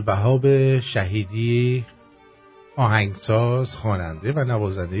 عبدالوهاب شهیدی آهنگساز، خواننده و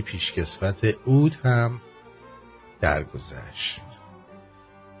نوازنده پیشکسوت عود هم درگذشت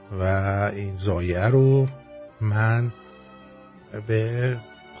و این ضایعه رو من به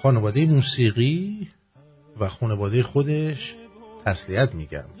خانواده موسیقی و خانواده خودش تسلیت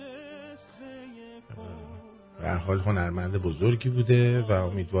میگم. به هر حال هنرمند بزرگی بوده و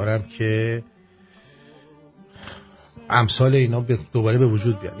امیدوارم که امثال اینا دوباره به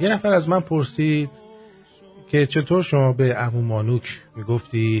وجود بیاد. یه نفر از من پرسید که چطور شما به عمو مانوک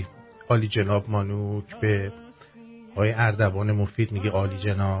میگفتی عالی جناب مانوک، به آقای اردوان مفید میگی عالی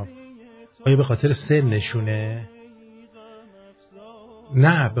جناب، آیا به خاطر سنشونه؟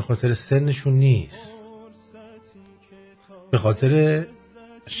 نه، به خاطر سنشون نیست، به خاطر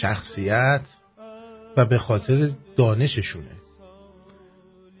شخصیت و به خاطر دانششونه.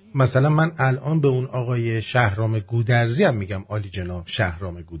 مثلا من الان به اون آقای شهرام گودرزی هم میگم عالی جناب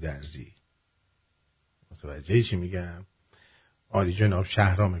شهرام گودرزی. متوجه چی میگم؟ عالی جناب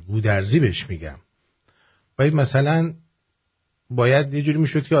شهرام گودرزی بهش میگم. ولی مثلا باید یه جوری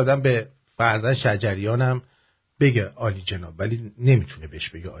میشد که آدم به فرزند شجریان هم بگه عالی جناب، ولی نمیتونه بهش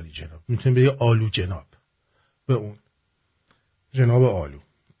بگه عالی جناب، میتونه بگه آلو جناب، به اون جناب آلو.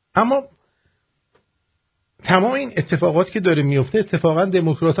 اما تمام این اتفاقات که داره میفته اتفاقا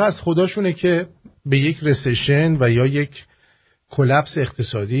دموکرات‌ها از خداشونه که به یک رسشن و یا یک کلپس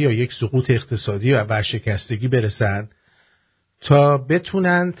اقتصادی یا یک سقوط اقتصادی و ورشکستگی برسن تا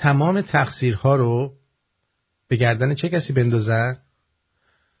بتونن تمام تقصیرها رو به گردن چه کسی بندازن؟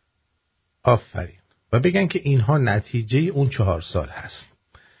 آفرین. و بگن که اینها نتیجه اون 4 سال هست.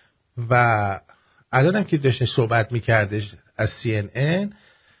 و الانم که داشته صحبت میکردش از CNN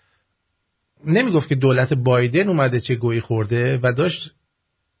نمیگفت که دولت بایدن اومده چه گویی خورده و داشت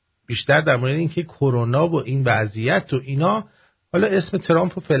بیشتر در مورد این که کرونا و این وضعیت و اینا، حالا اسم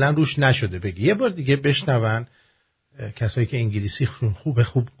ترامپ فعلا روش نشده بگی. یه بار دیگه بشنون کسایی که انگلیسی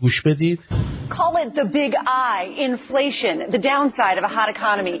خوب گوش بدید. Call it the big I, inflation, the downside of a hot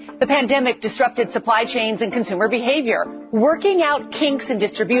economy. The pandemic disrupted supply chains and consumer behavior. Working out kinks in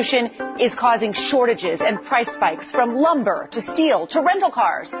distribution is causing shortages and price spikes from lumber to steel to rental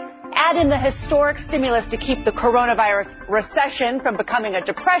cars. Add in the historic stimulus to keep the coronavirus recession from becoming a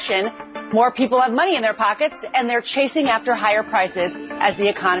depression. More people have money in their pockets and they're chasing after higher prices as the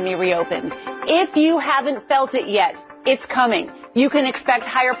economy reopens. If you haven't felt it yet, it's coming. You can expect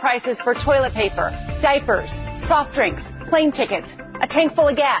higher prices for toilet paper, diapers, soft drinks, plane tickets, a tank full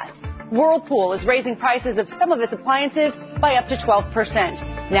of gas. Whirlpool is raising prices of some of its appliances by up to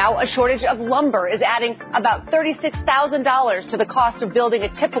 12%. Now a shortage of lumber is adding about $36,000 to the cost of building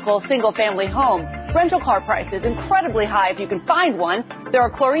a typical single-family home. Rental car prices incredibly high if you can find one. There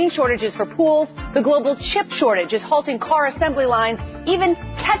are chlorine shortages for pools. The global chip shortage is halting car assembly lines. Even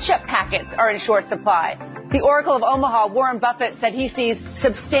ketchup packets are in short supply. The Oracle of Omaha, Warren Buffett, said he sees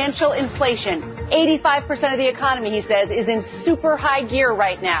substantial inflation. 85% of the economy, he says, is in super high gear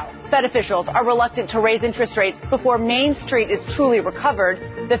right now. Fed officials are reluctant to raise interest rates before Main Street is truly recovered.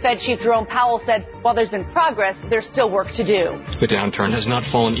 The Fed chief Jerome Powell said while there's been progress, there's still work to do. The downturn has not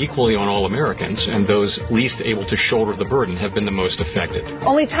fallen equally on all Americans, and those least able to shoulder the burden have been the most affected.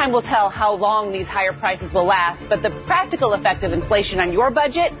 Only time will tell how long these higher prices will last, but the practical effect of inflation on your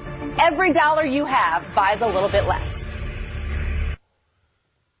budget, every dollar you have buys a little bit less.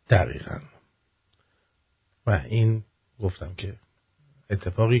 دقیقاً. و این گفتم که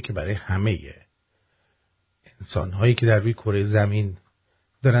اتفاقی که برای همه انسان‌هایی که در روی کره زمین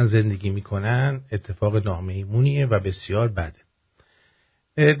دارن زندگی میکنن اتفاق نامیمونیه و بسیار بده.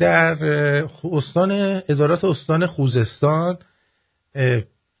 در ادارات استان خوزستان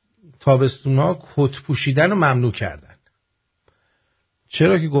تابستونا کت پوشیدن رو ممنوع کردن.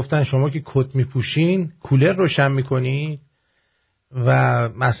 چرا که گفتن شما که کت میپوشین کولر روشن میکنید و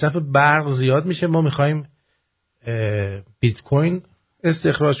مصرف برق زیاد میشه، ما میخوایم بیت کوین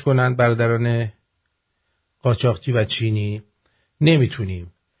استخراج کنن برادران قاچاقچی و چینی،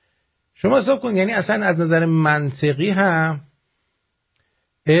 نمیتونیم. شما حساب کن، یعنی اصلا از نظر منطقی هم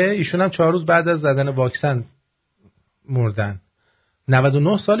ایشون هم 4 روز بعد از زدن واکسن مردن.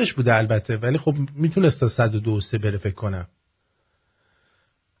 99 سالش بوده البته، ولی خب میتونست تا 102 بره فکر کنم.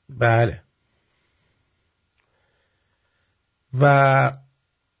 بله. و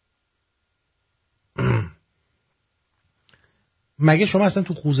مگه شما اصلا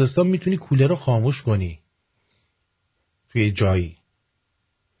تو خوزستان میتونی کولر رو خاموش کنی توی جایی؟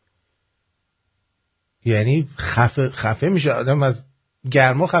 یعنی خفه میشه آدم، از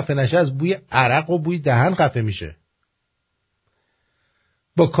گرما خفه نشه، از بوی عرق و بوی دهن خفه میشه.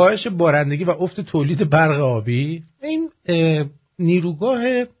 با کاهش بارندگی و افت تولید برق آبی، این نیروگاه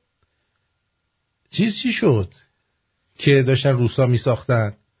چی شد که داشتن روسا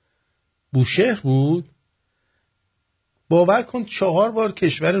میساختن؟ بوشهر بود. باور کن 4 بار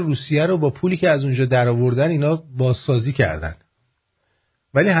کشور روسیه رو با پولی که از اونجا در آوردن اینا بازسازی کردن،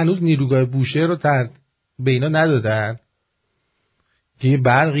 ولی هنوز نیروگاه بوشهر رو به اینا ندادن که یه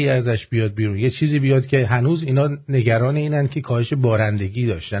برقی ازش بیاد بیرون، یه چیزی بیاد که هنوز اینا نگران اینن که کاهش بارندگی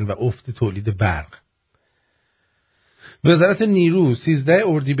داشتن و افت تولید برق. وزارت نیرو 13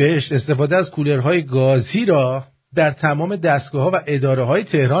 اردیبهشت استفاده از کولرهای گازی را در تمام دستگاه‌ها و اداره‌های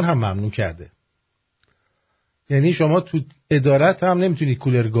تهران هم ممنوع کرده. یعنی شما تو ادارت هم نمیتونی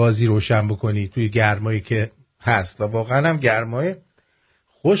کولر گازی روشن بکنی توی گرمایی که هست و واقعا هم گرمای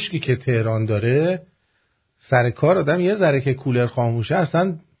خشکی که تهران داره، سر کار آدم یه ذره که کولر خاموشه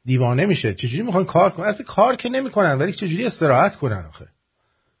اصلا دیوانه میشه. چجوری میخوان کار کنن؟ اصلا کار که نمیکنن ولی چجوری استراحت کنن آخه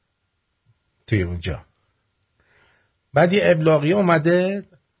توی اونجا. بعد یه ابلاغیه اومده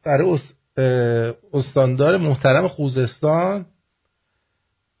برای استاندار محترم خوزستان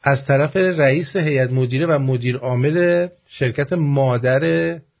از طرف رئیس هیئت مدیره و مدیر عامل شرکت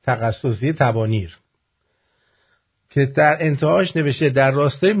مادر تخصصی تبانیر که در انتهاش نوشته در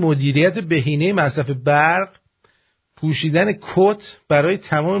راستای مدیریت بهینه مصرف برق پوشیدن کت برای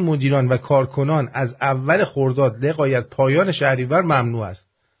تمام مدیران و کارکنان از اول خرداد لغایت پایان شهریور ممنوع است.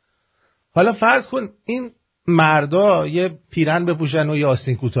 حالا فرض کن این مردا یه پیرن بپوشن و یه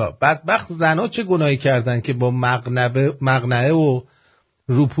آستین کوتاه، بدبخت زنا چه گناهی کردن که با مقنعه و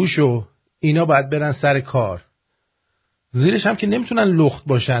روپوش و اینا باید برن سر کار، زیرش هم که نمیتونن لخت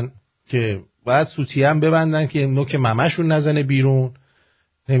باشن که باید سوتیه هم ببندن که نوک ممشون نزنه بیرون،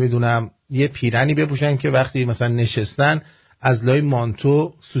 نمیدونم یه پیرنی بپوشن که وقتی مثلا نشستن از لای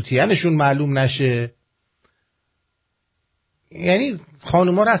مانتو سوتیه‌نشون معلوم نشه. یعنی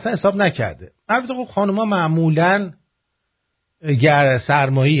خانوما رو اصلا حساب نکرده. البته خب خانوما معمولاً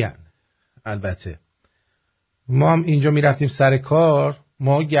سرمایی هن. البته ما هم اینجا میرفتیم سر کار،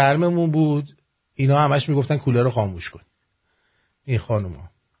 ما گرممون بود، اینا همش میگفتن کولر رو خاموش کن این خانوما.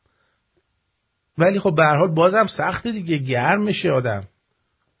 ولی خب به هر حال بازم سخته دیگه، گرم میشه آدم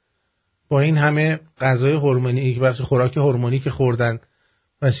با این همه غذای هورمونی، بخش خوراک هورمونی که خوردن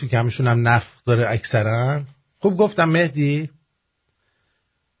و شکمشون هم نفخ داره اکثرا. خب گفتم مهدی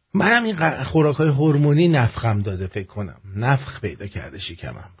منم این خوراکای هورمونی نفخم داده، فکر کنم نفخ پیدا کرده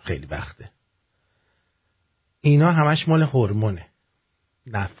شکمم خیلی وقته. اینا همش مال هورمونه،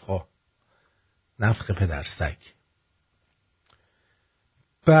 نفخ پدر سگ.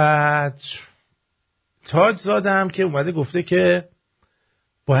 بعد تاج زادم که اومده گفته که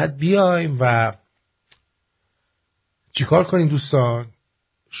باید بیایم و چیکار کنیم دوستان،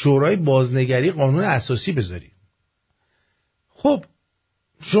 شورای بازنگری قانون اساسی بذاریم. خب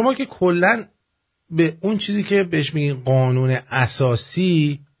شما که کلن به اون چیزی که بهش میگین قانون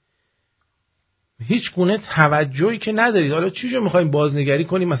اساسی هیچ گونه توجهی که ندارید، حالا چیشو میخوایم بازنگری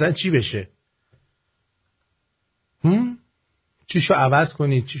کنیم؟ مثلا چی بشه؟ چیشو عوض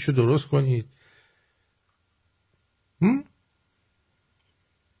کنید، چیشو درست کنید؟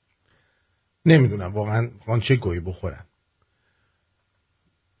 نمیدونم واقعا چه گویی بخورن.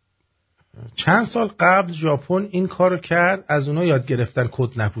 چند سال قبل ژاپن این کارو کرد، از اونا یاد گرفتن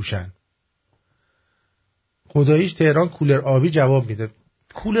کت نپوشن. خداییش تهران کولر آبی جواب میده.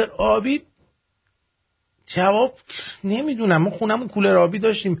 کولر آبی جواب نمیدونم، ما خونمون کولر آبی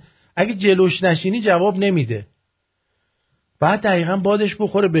داشتیم، اگه جلوش نشینی جواب نمیده، بعد دقیقا بادش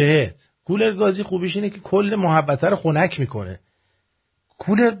بخوره بهت. کولر گازی خوبیش اینه که کل محبته رو خنک میکنه.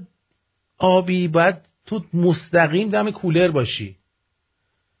 کولر آبی باید تو مستقیم دم کولر باشی،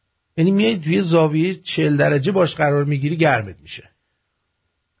 یعنی میای توی زاویه 40 درجه باش قرار میگیری گرمت میشه.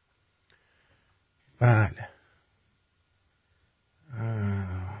 بله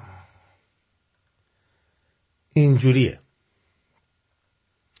اینجوریه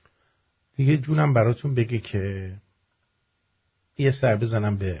دیگه. جونم براتون بگه که یه سر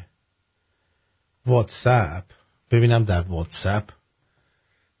بزنم به واتساپ ببینم در واتساپ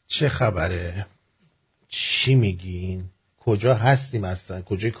چه خبره، چی میگین، کجا هستیم اصلا،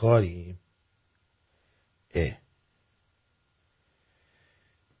 کجا کاریم.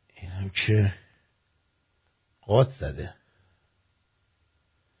 اینم که قاط زده.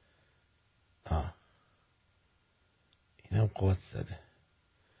 اینم قاط زده.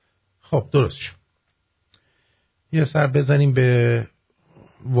 خب درست شد. یه سر بزنیم به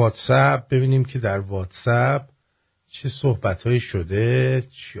واتساپ ببینیم که در واتساپ چه صحبت‌هایی شده،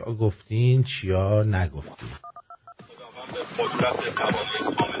 چیا گفتین چیا نگفتین. قدرت توانی کامل.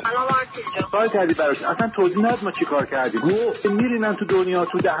 سلام آرتین جان. کار کردی براش؟ اصلا توضیح نداد ما چی کار کردیم. گفت میرینن تو دنیا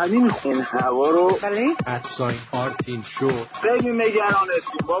تو دهنی میخون هوا رو. بله ادساین آرتین شو. خیلی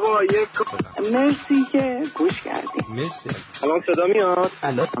نگرانتیم بابا. مرسی که گوش کردیم. مرسی. الان صدا میاد؟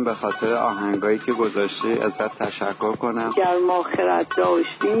 من به خاطر آهنگایی که گذاشتی ازت تشکر کنم. گر ما خرد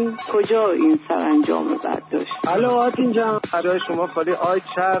داشتیم کجا این سرانجام بد داشتیم. الو آرتین جان، برای شما خالی آی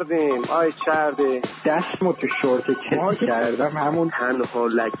چردیم. دست ما تو شورت کسی کردم همون تنها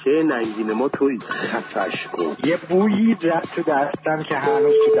لکه ننگین ما توی. خفش کن. یه بویی رفت تو دستم که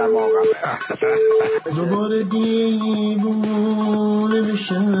هنوز تو دماغمه. دوباره دیوونه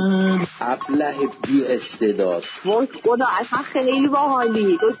بشم. ابله بی استعداد. وای خدا اصلا خیلی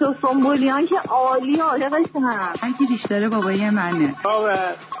باحالی. دکتر سنبولیان که عالی عاشقشم. هر کی بیشتره بابای منه.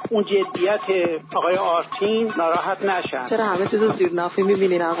 اون جدیت آقای آرتین ناراحت نشن. چرا همه چیزو زیر نافی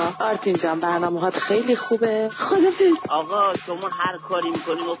میبینین آقا؟ آرتین جان برنامه‌هات خیلی خوبه. خدافظ. آقا شما هر کاری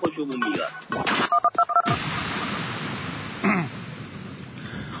میکنیم و خوشمون میاد.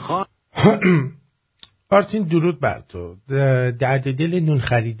 آرتین درود بر تو. درد دل نون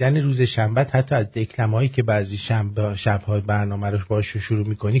خریدن روز شنبه حتی از دکلمه‌هایی که بعضی شب‌های برنامه رو باهاش شروع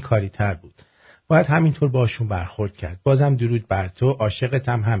می‌کنی کاری تر بود. باید همینطور باشون برخورد کرد. بازم درود بر تو،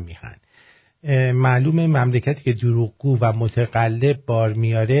 عاشقتم هم میهن. معلومه مملکتی که دروغگو و متقلب بار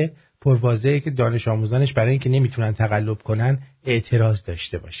میاره پروازه‌ای که دانش آموزانش برای اینکه نمیتونن تقلب کنن اعتراض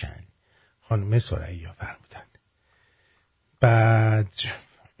داشته باشن. خانم ثریا فرمودن. بعد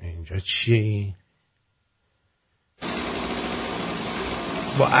اینجا چیه این؟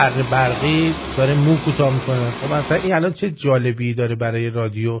 با عرق برقی داره مو کوتاه میکنه. خب مثلا این الان چه جالبی داره برای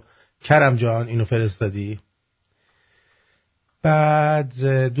رادیو؟ کرم جان اینو فرستادی؟ بعد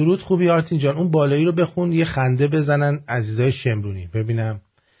درود خوبی آرتین جان، اون بالایی رو بخون یه خنده بزنن عزیزای شمرونی ببینم.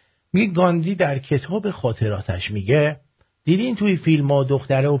 میگه گاندی در کتاب خاطراتش میگه دیدین توی فیلم ها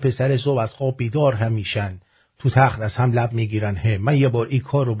دختره و پسر صبح از خواب بیدار همیشن تو تخت از هم لب میگیرن. من یه بار این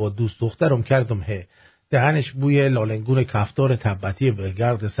کار رو با دوست دخترم کردم. دهنش بوی لالنگون کفتار تبتی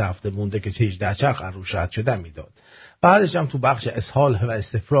ولگرد سفته مونده که 18 چرخ روش رد شدن میداد. بعدش هم تو بخش اسهال و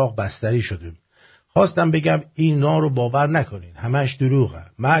استفراغ بستری شدیم. خواستم بگم اینا رو باور نکنین، همش دروغه.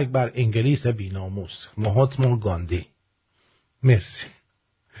 مرگ بر انگلیس بی‌ناموس. مهاتما گاندی. مرسی،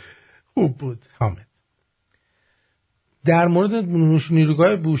 خوب بود حامد. در مورد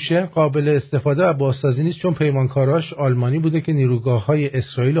نیروگاه بوشهر قابل استفاده و بازسازی نیست چون پیمانکاراش آلمانی بوده که نیروگاه‌های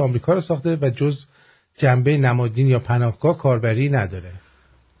اسرائیل و آمریکا رو ساخته و جز جنبه نمادین یا پناهگاه کاربری نداره.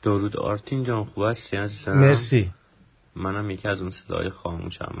 درود آرتین جان، خوب هستی عزیزم؟ مرسی. منم یکی از اون صدای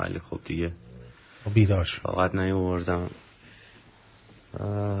خاموشم ولی خب دیگه بیدار شد. فقط نیاوردم.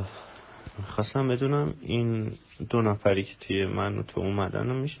 خواستم بدونم این دو نفری که توی من و تو اومدن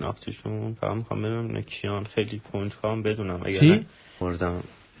رو میشناختیشون؟ فقط میخوام بدونم کیان. خیلی کنجکاوم بدونم. اگر نوردم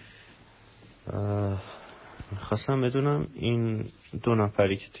خواستم بدونم این دو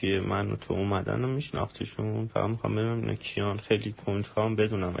نفری که توی من و تو اومدن رو میشناختیشون؟ فقط میخوام بدونم کیان. خیلی کنجکاوم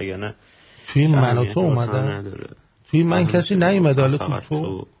بدونم. اگر نه توی من و تو اومدن؟ توی من کسی نیومده. حالا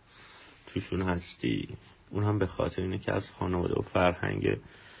تو توشون هستی. اون هم به خاطر اینه که از خانواده و فرهنگ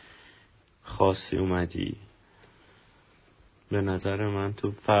خاصی اومدی. به نظر من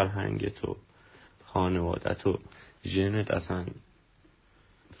تو فرهنگ تو، خانواده تو، ژنت اصلا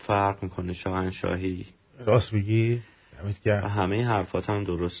فرق میکنه. شاهنشاهی. راست میگی؟ همه حرفات هم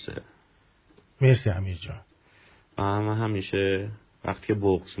درسته. مرسی امیر جان. من همیشه وقتی که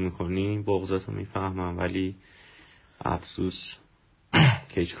بغض میکنی بغضاتو میفهمم ولی افسوس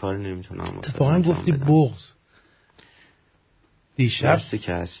که هیچ کاری نمیتونم. اتفاقا گفتی بغض. دیشب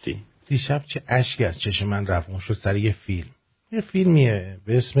که هستی. دیشب چه اشکی از چشم من رفت. اون شد سر یه فیلمیه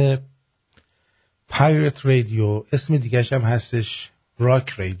به اسم پایرت رادیو. اسم دیگه‌ش هم هستش راک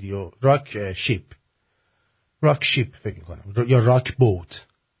رادیو، راک شیپ فکر می‌کنم، یا راک بوت.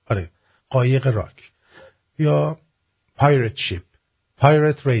 آره، قایق راک، یا پایرت شیپ،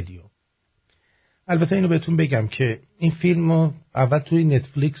 پایرت رادیو. البته اینو بهتون بگم که این فیلمو اول توی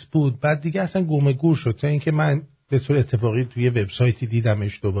نتفلیکس بود، بعد دیگه اصلا گم گور شد تا اینکه من به طور اتفاقی توی وبسایتی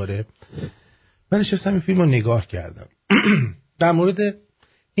دیدمش دوباره. من نشستم این فیلمو نگاه کردم. در مورد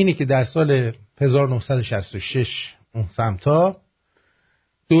اینی که در سال 1966 اون سمتا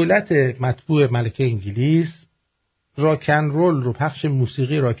دولت مطبوع ملکه انگلیس راکن رول رو، پخش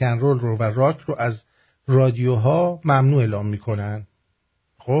موسیقی راکن رول رو و راک رو از رادیوها ممنوع اعلام میکنن.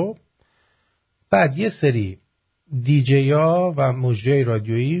 خب بعد یه سری دیجی‌ها و مجریای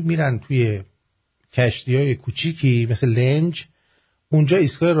رادیویی میرن توی کشتی‌های کوچیکی مثل لنج، اونجا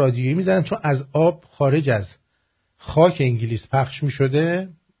ایستگاه رادیویی میزنن، چون از آب خارج از خاک انگلیس پخش میشده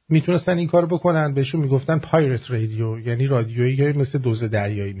میتونستن این کار بکنن، بهشون میگفتن پایرت رادیو، یعنی رادیویی مثل دوز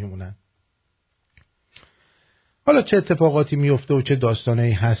دریایی میمونن. حالا چه اتفاقاتی میفته و چه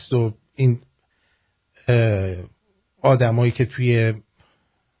داستانایی هست و این آدمایی که توی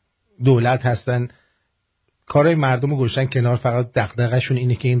دولت هستن کارهای مردم رو گذاشتن کنار، فقط دغدغه‌شون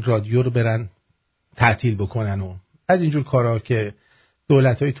اینه که این رادیو رو برن تعطیل بکنن و از اینجور کارها که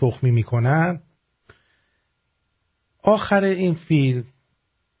دولت‌های تخمی میکنن. آخر این فیلم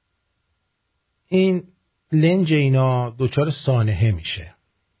این لنج اینا دچار سانحه میشه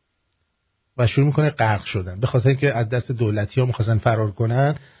و شروع میکنه غرق شدن. به خاطر اینکه از دست دولتی‌ها می‌خواستن فرار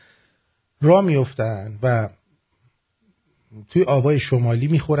کنن، راه میافتن و توی آبای شمالی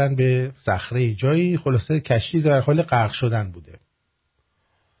میخورن به صخره جایی. خلاصه کشتی در حال غرق شدن بوده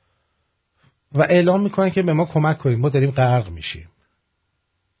و اعلام میکنن که به ما کمک کنید، ما داریم غرق میشیم.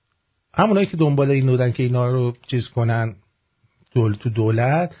 همونایی که دنبال این بودن که اینا رو چیز کنن تو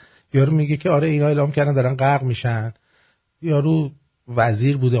دولت، یارو میگه که آره اینا اعلام کردن دارن غرق میشن. یارو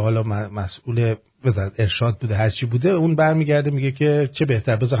وزیر بوده، حالا مسئول وزارت ارشاد بوده، هر چی بوده، اون برمیگرده میگه که چه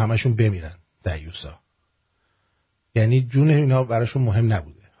بهتر بذار همشون بمیرن دیوسا. یعنی جون اینا براشون مهم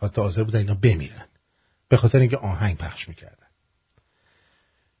نبوده، حتی حاضر بودن اینا بمیرن به خاطر اینکه آهنگ پخش میکردن.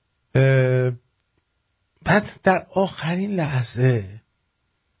 بعد در آخرین لحظه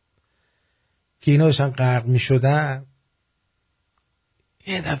که اینا داشتن غرق میشدن،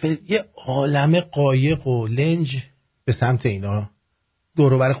 یه دفعه یه عالمه قایق و لنج به سمت اینا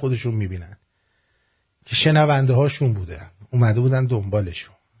دور و بر خودشون میبینن که شنونده هاشون بودن، اومده بودن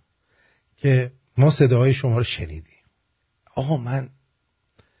دنبالشون که ما صداهای شما رو شنیدیم. آقا من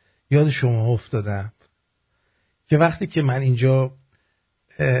یاد شما افتادم که وقتی که من اینجا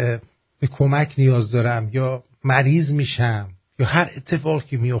به کمک نیاز دارم یا مریض میشم یا هر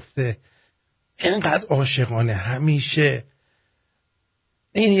اتفاقی میفته، اینقدر عاشقانه همیشه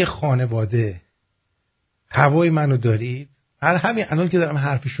این یه خانواده هوای منو دارید. هر همین الان که دارم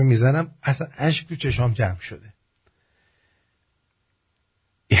حرفشو میزنم اصلا اشک تو چشام جمع شده.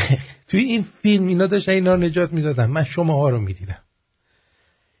 توی این فیلم اینا داشتن اینا رو نجات میدادن، من شماها رو میدیدم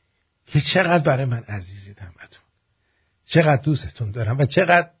که چقدر برای من عزیزید همتون، چقدر دوستتون دارم و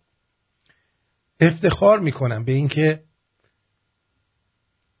چقدر افتخار میکنم به این که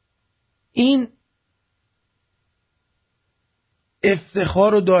این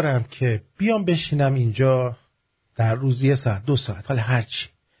افتخار رو دارم که بیام بشینم اینجا در روز 1 ساعت 2 ساعت حالا هرچی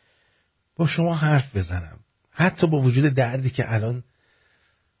با شما حرف بزنم، حتی با وجود دردی که الان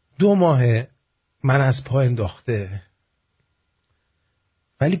 2 ماه من از پا انداخته،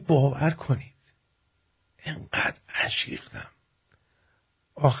 ولی باور کنید انقدر اشک ریختم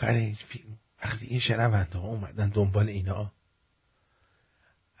آخر این فیلم وقتی این شنونده ها اومدن دنبال اینا.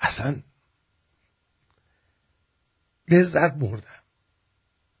 اصلا لذت بردم.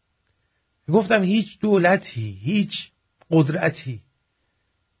 گفتم هیچ دولتی، هیچ قدرتی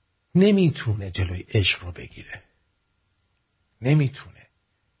نمیتونه جلوی عشق رو بگیره، نمیتونه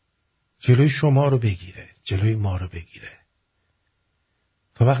جلوی شما رو بگیره، جلوی ما رو بگیره.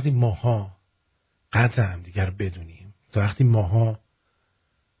 تا وقتی ماها قدر هم دیگر رو بدونیم، تا وقتی ماها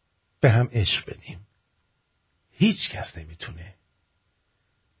به هم عشق بدیم، هیچ کس نمیتونه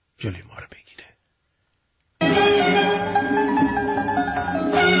جلوی ما رو بگیره.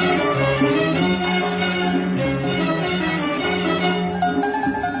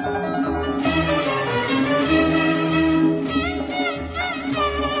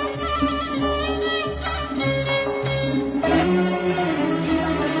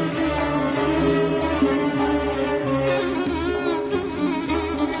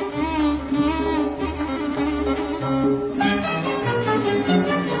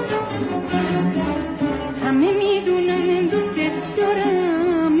 همه میدونن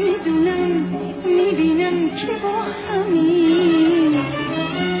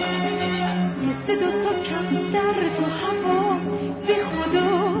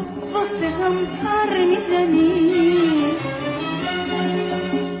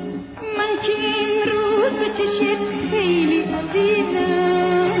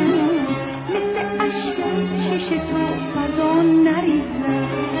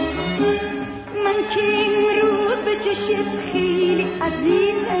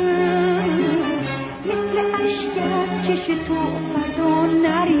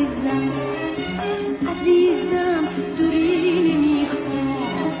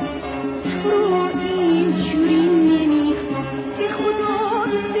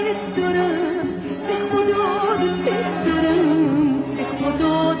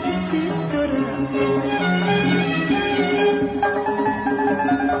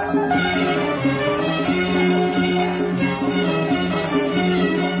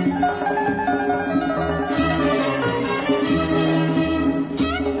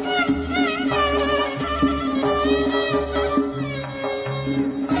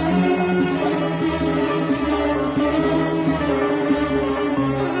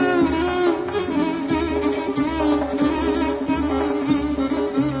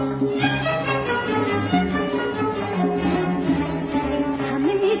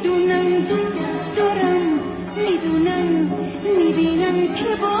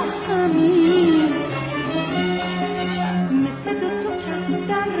با همی مثل دو تا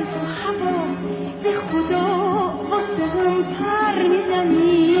در تو هوا به خدا واسه هم پر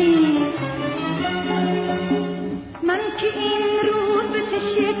میزنی من که این روز به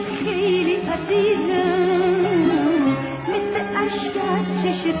چشت خیلی عزیزم مثل عشق از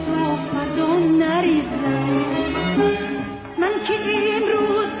چشت تو فردا نریزم من که این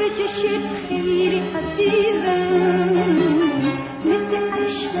روز به چشت خیلی عزیزم مثل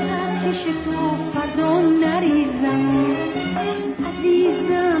عشق از چشت تو فردا نریزم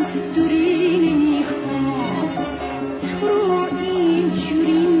عزیزم دوری نمیخوام تو رو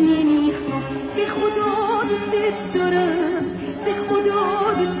اینجوری نمیخوام به خدا دوست دارم به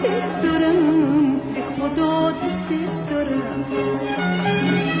خدا دوست دارم به خدا دوست دارم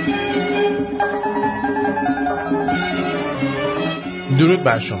درود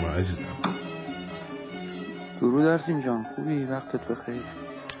بر شما عزیزم. درود آرتین جان، خوبی؟ وقتت بخیر.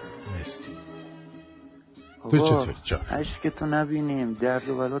 مرسی. تو چطور جان؟ عشق تو نبینیم درد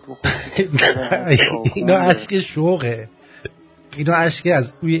و بلات بخور. اینا عشق شوقه، اینا عشق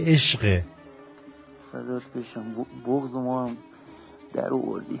از توی عشقه. فدات بشم، بغض ما هم در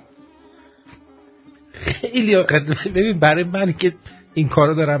آوردی. خیلی ببین برای من که این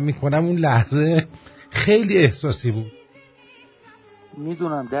کارو دارم میکنم اون لحظه خیلی احساسی بود.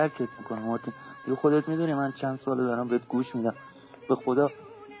 میدونم درکت میکنم آرتین، دیگه خودت میدونی من چند ساله دارم بهت گوش میدم. به خدا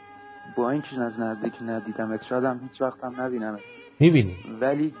با این که از نزدیک ندیدمت، شادم هیچ وقت هم نبینمت، میبینی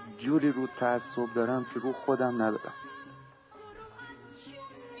ولی جوری رو تعصب دارم که رو خودم ندارم.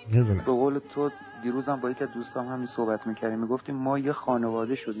 میدونم. به قول تو دیروزم با یک از دوستام همین صحبت میکردیم، میگفتیم ما یه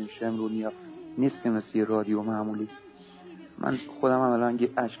خانواده شدیم شمرونیا، نیستیم مثل یه رادیو معمولی. من خودم هم الان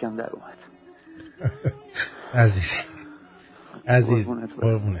اشکم در اومد. عزیز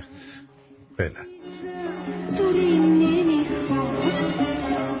قربونت بله. دوری نمیخوام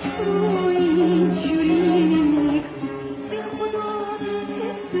تو اینجوری نمیخوام به خدا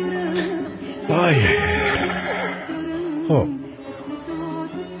دوست دارم. خب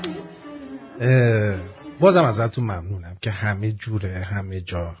بازم ازتون ممنونم که همه جوره همه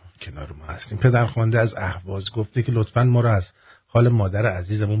جا کنار ما هستیم. پدرخوانده از اهواز گفته که لطفاً ما رو از حال مادر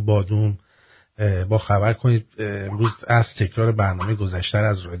عزیزمون بادوم با خبر کنید. امروز از تکرار برنامه گذشته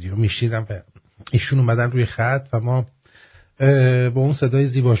از رادیو میشیدم و ایشون اومدن روی خط و ما با اون صدای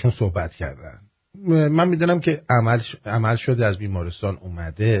زیباشون صحبت کردن. من میدونم که عمل شده، از بیمارستان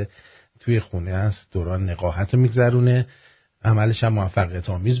اومده، توی خونه است، دوران نقاهت رو میگذرونه، عملش هم موفقیت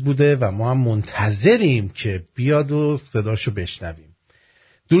آمیز بوده و ما هم منتظریم که بیاد و صداشو بشنویم.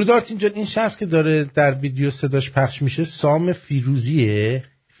 درود آرتین جان، این شخص که داره در ویدیو صداش پخش میشه سام فیروزه‌ایه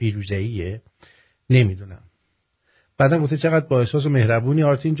نمیدونم. بعدم گفته چقدر با احساس و مهربونی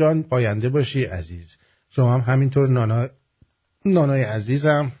آرتین جان، پاینده باشی عزیز. شما هم همینطور نانای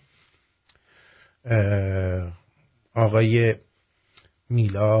عزیزم، آقای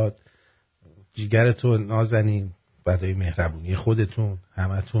میلاد، جیگرتون نازنین، بدای مهربونی خودتون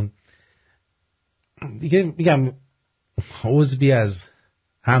همتون دیگه. میگم عضوی از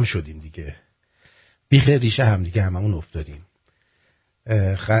هم شدیم دیگه، بیخ ریشه هم دیگه هممون افتادیم.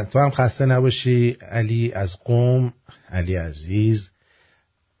 تو هم خسته نباشی علی از قم، علی عزیز.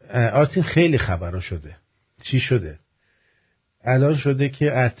 آرتین خیلی خبرها شده. چی شده؟ الان شده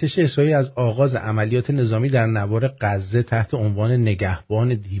که ارتش اسرائیل از آغاز عملیات نظامی در نوار غزه تحت عنوان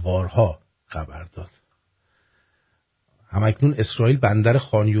نگهبان دیوارها خبر داد. همکنون اسرائیل بندر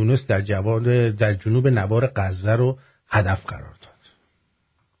خان یونس در جنوب نوار غزه رو هدف قرار داد.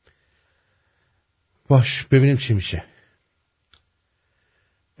 باش ببینیم چی میشه.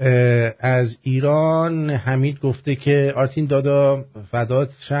 از ایران حمید گفته که آرتین دادا فدات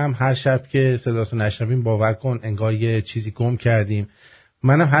شم، هر شب که صداتو نشنویم باور کن انگار یه چیزی گم کردیم.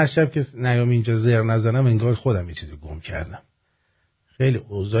 منم هر شب که نیام اینجا زر نزنم انگار خودم یه چیزی گم کردم. خیلی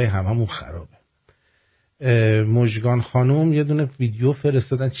اوضاع هممون خرابه. مژگان خانوم یه دونه ویدیو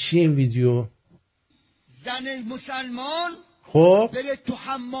فرستادن. چی این ویدیو؟ زن مسلمان خب بره تو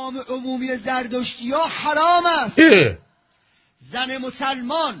حمام عمومی زردشتی ها حرام است. زن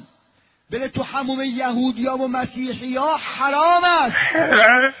مسلمان بره تو حموم یهودی ها و مسیحی ها حرام است.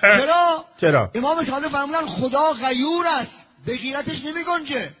 چرا؟ امام صادق فرمودن خدا غیور است، به غیرتش نمی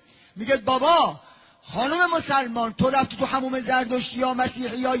گنجه. میگه بابا خانم مسلمان تو رفتی تو حموم زردشتی ها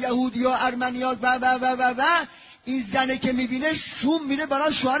مسیحی ها یهودی ها ارمنی ها و این زنه که میبینه شوم میره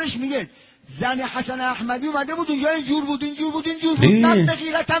برای شوهرش میگه زن حسن احمدی اومده بود اونجا اینجور بود من به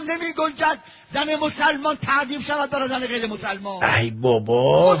غیرتم نمی گنجد زن مسلمان تعظیم شود برای زن غیر مسلمان. ای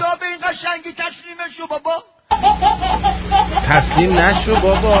بابا خدا به این قشنگی تسلیم شو بابا. تسلیم نشو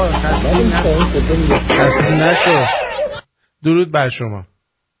بابا، تسلیم نشو. درود بر شما.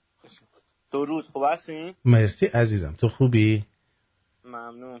 درود، خوب هستین؟ مرسی عزیزم، تو خوبی؟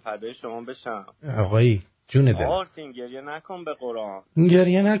 ممنون، فدای شما بشم. آقایی جون دل. آرتین گریه نکن به قرآن.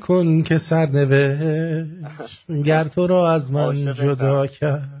 گریه نکن که سرنوشت گر تو را از من جدا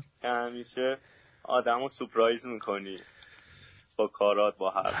کرد. همیشه آدمو سورپرایز میکنی با کارات، با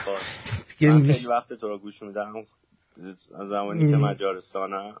حرفات. من خیلی وقت تو رو گوش میدم از زمانی که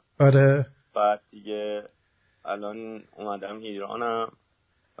مجارستانم. آره. بعد دیگه الان اومدم ایرانم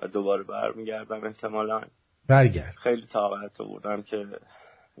و دوباره برمیگردم احتمالاً. برگرد. خیلی طاقت بودم که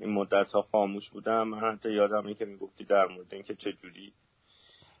این مدت ها خاموش بودم. من حتی یادم این که میگفتی در مورد این که چجوری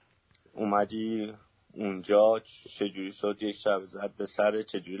اومدی اونجا، چجوری شد یک شب زد به سر،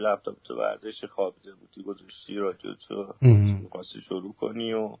 چجوری لپتاپ تو برداشتی، خوابیده بودی گذاشتی رادیو تو می‌خواستی شروع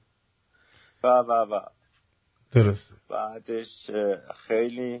کنی و درسته. بعدش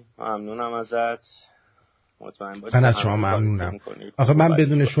خیلی ممنونم ازت. مطمئن باش من از شما ممنونم. آخه من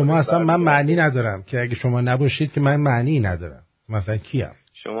بدون شما اصلا من معنی ندارم، که اگه شما نباشید که من معنی ندارم. مثلا کیم؟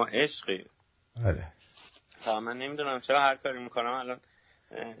 شما عشقی. آره. تا من نمیدونم چرا هر کاری میکنم الان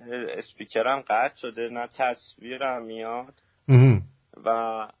اسپیکرم قطع شده، نه تصویرم میاد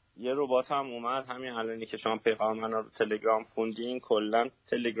و یه ربات هم اومد همین الانی که شما پیغام من رو تلگرام خوندین. کلا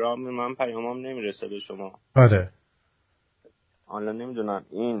تلگرام من پیامم نمیرسه به شما. آره. حالا نمیدونم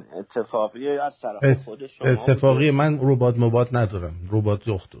این اتفاقی از طرف خود شما اتفاقی من ربات مبات ندارم، ربات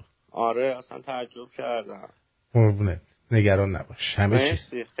دختر. آره اصلا تعجب کردم. قربونت، نگران نباش، همه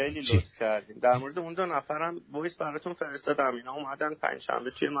چیز. خیلی لطف کردین. در مورد اون دو نفرم وایس براتون فرستادم، اینا اومدن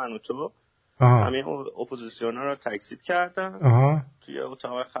پنجشنبه توی من و تو همه اپوزیسیونا رو تکذیب کردن. توی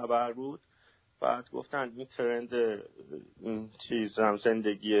اتاق خبر بود. بعد گفتن این ترند این چیز هم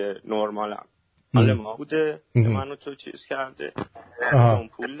زندگی نرمالم حال ما بوده که منو تو چیز کرده، اون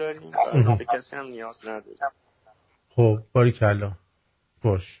پول داریم به کسی هم نیاز نداریم. خب باریکلا.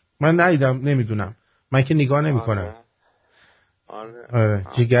 باش، من ندیدم نمیدونم، من که نگاه نمی کنم. آره.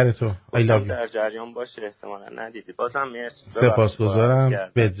 جیگر تو I love you. در جریان باشه، احتمالا ندیدی. بازم مرسی.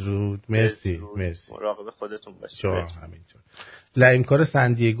 سپاسگزارم. بدرود. مرسی. مراقب خودتون باشید. همینطور. لایمکار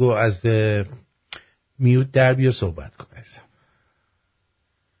سندیگو از میوت در بیا صحبت کن عزیزم.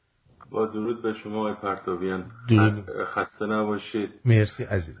 با درود به شما آقای پرتویان. خسته نباشید. مرسی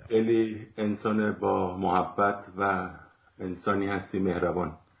عزیزم. خیلی انسان با محبت و انسانی هستی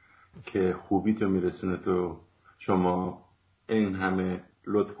مهربان که خوبی تو میرسونه. تو شما این همه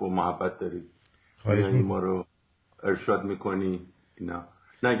لطف و محبت دارید، ما رو ارشاد میکنی. اینا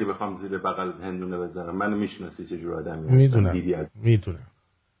نه اگه بخوام زیر بغل هندونه بذارم، منو میشناسی چجور آدمی هستم. میدونم.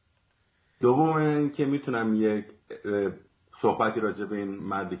 دوم این که میتونم یک صحبتی راجع به این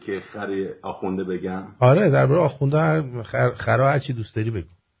مردی که خر آخونده بگم. آره درباره آخونده خرا هر چی دوست داری بگو.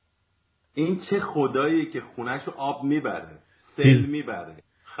 این چه خدایی که خونهشو آب میبره، سیل میبره،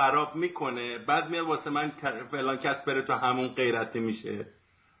 خراب میکنه، بعد میاد واسه من فلان کس بره تو همون غیرتی میشه.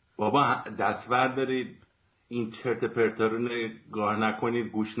 بابا دستور دارید این چرت پرتا رو نگاه نکنید،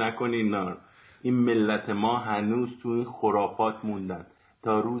 گوش نکنید. نه، این ملت ما هنوز تو این خرافات موندن.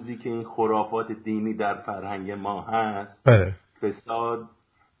 تا روزی که این خرافات دینی در فرهنگ ما هست، فساد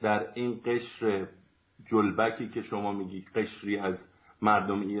در این قشر جلبکی که شما میگی، قشری از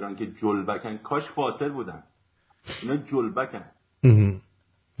مردم ایران که جلبکن، کاش فاسد بودن. اینا جلبکن.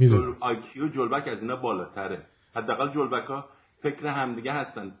 آیکیو جلبک از اینا بالاتره. حداقل جلبک ها فکر همدیگه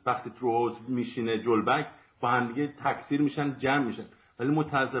هستن. وقتی تو حوض میشینه جلبک با همدیگه تکثیر میشن، جمع میشن. ولی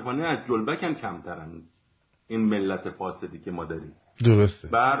متاسفانه از جلبک هم کمترن این ملت فاسدی که ما داریم. درسته.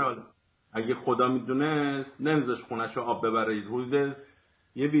 به هر حال اگه خدا میدونست نمیذاش خونه‌شو آب ببره. روز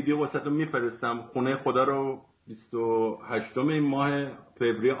یه ویدیو واسهتون میفرستم، خونه خدا رو 28 این ماه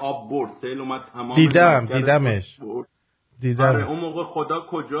فوریه آب برد، سیل اومد تمام. دیدمش. آره اون موقع خدا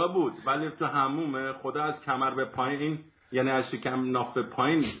کجا بود؟ ولی تو حمومه. خدا از کمر به پایین، یعنی از شکم ناف به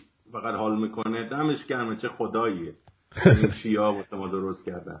پایین فقط حال میکنه. دمش گرمه. چه خداییه این شیعه واسه ما درست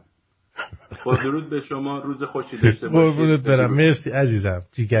کردن. با درود به شما، روز خوشی داشته باشید. قربونت برم. مرسی عزیزم،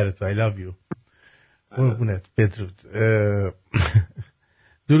 جیگر تو I love you. قربونت. بدرود.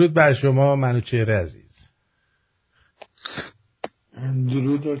 درود بر شما منوچهر عزیز.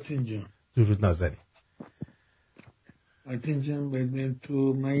 درود آرتین جان. درود نازنین. آرتین جان بدون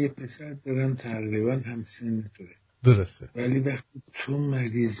تو من یه پسر دارم تقریبا همسن توه. درسته. ولی وقتی تو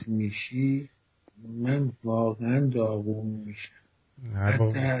مریض میشی من واقعا داغون میشم.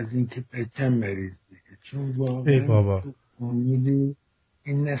 حتی از اینکه بچم مریض بشه، چون واقعا تو امیدی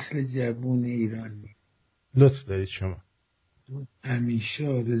این نسل جوون ایرانی. لطف دارید شما. همیشه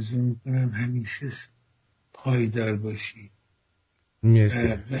آرزو میکنم همیشه پایدار باشی.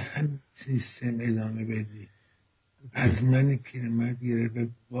 مرسی. به همین سیستم ادامه بدی. از من پیرمرد گرفته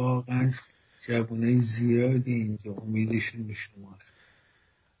واقعا جوانای زیادی اینجا امیدشون به شماست.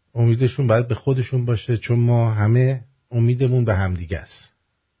 امیدشون باید به خودشون باشه، چون ما همه امیدمون به همدیگه است.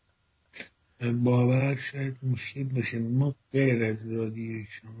 باور شاید مشکل باشه، ما غیر از رادیو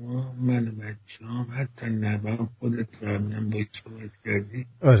شما، من و بچه‌ام، حتی نبام خودت قبلا باید صحبت کردی،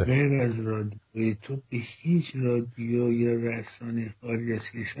 غیر از رادیوی تو به هیچ رادیو یا رسانه خارج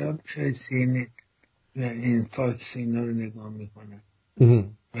از کشور شاید CNN و این فاکس اینا رو نگاه میکنن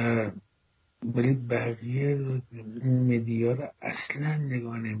و ولی بقیه مدیا رو اصلا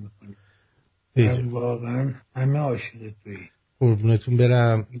نگاه نمیکنن و واقعا همه عاشق توی. قربونتون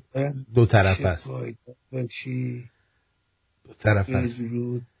برم. دو طرف است. دو طرف است.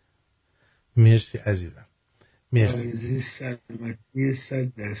 مرسی عزیزم. مرسی. عزیز سلامتی 100%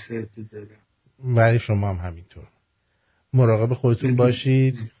 تو دارم. برای شما هم همینطور. مراقب خودتون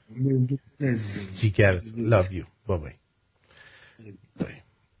باشید. جیگرت. love you. بابای.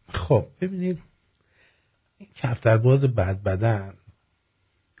 خب ببینید این کفترباز بد بدن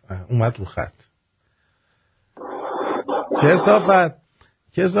اومد رو خط.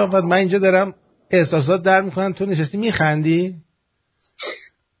 کسافت من اینجا دارم احساسات در میکنم، تو نشستی میخندی؟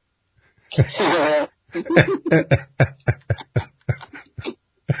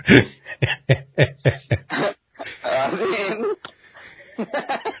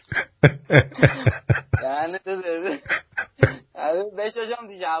 بشاشم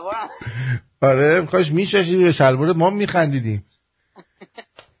تو شلوارم. آره کاش میشاشیدی به شلوارت، ما میخندیدیم.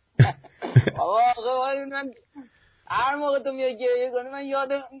 آقا من هر موقع تو میای گریه کنی من یاد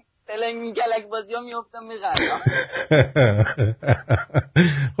تلنگ کلک بازی ها میافتم میخندم.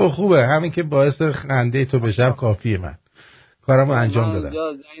 خب خوبه، همین که باعث خنده تو بشم کافیه. من کارمو انجام دادم.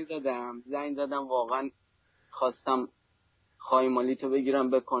 زنگ زدم واقعا خواستم خایمالی تو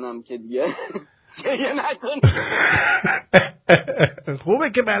بگیرم بکنم که دیگه چه نکنی.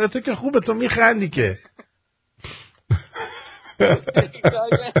 خوبه که برای تو که خوبه، تو میخندی که.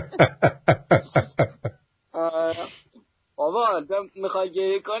 بابا تو میخوای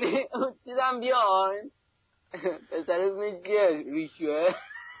گریه کنی چیزم بیار پسر اسمش چیه؟ ریشوه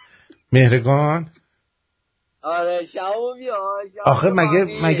مهرگان. آره شاو بیار. آخه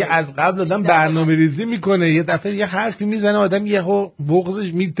مگه از قبل آدم برنامه ریزی میکنه، یه دفعه یه حرفی میزنه آدم یهو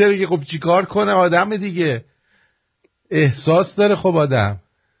بغضش میتره، خب چیکار کنه آدم دیگه، احساس داره. خب آدم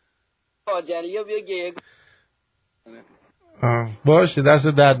فاجریه بیا گریه باشه، دست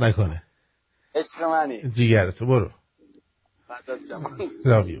درد نکنه. عشق منی جیگرتو برو.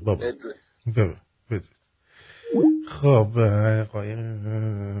 لاویو بابا. بدو. خب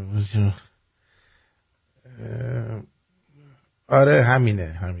آره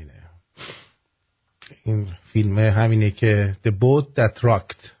همینه این فیلم همینه که The Boat That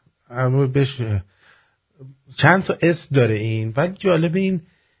Rocked. بهش چند تا اسم داره این، ولی جالب این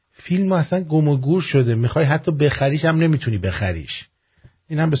فیلم اصلا گم و گور شده، میخوای حتی بخریش هم نمیتونی بخریش.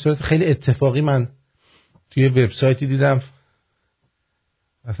 این هم به صورت خیلی اتفاقی من توی وبسایتی دیدم،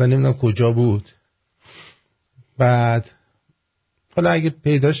 اصلا نمیدونم کجا بود. بعد حالا اگه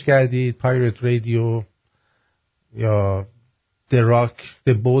پیداش کردید پایرت رادیو یا The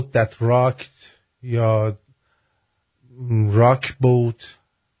Boat That Rocked یا Rock Boat،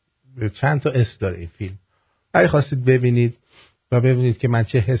 چند تا اسم داره این فیلم. اگه خواستید ببینید و ببینید که من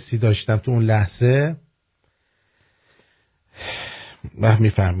چه حسی داشتم تو اون لحظه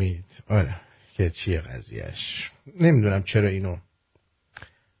میفهمید. آره که چیه قضیهش. نمیدونم چرا اینو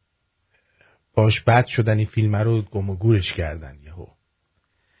باش بد شدن این فیلم رو گم و گورش کردن یهو.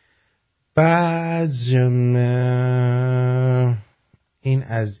 بعد این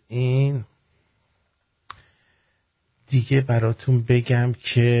از این دیگه براتون بگم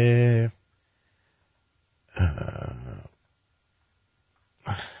که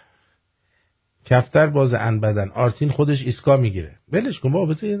کفتر باز ان بدن آرتین خودش ایسکا میگیره. ولش کن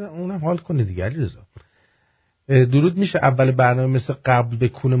بابا، بذار اونم حال کنه دیگه. علیرضا درود میشه اول برنامه مثل قبل به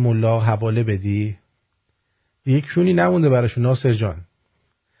کون ملا حواله بدی؟ یک کونی نمونده براشون ناصر جان.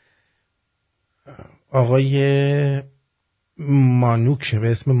 آقای مانوک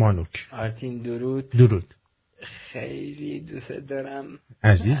به اسم مانوک. آرتین درود. خیلی دوست دارم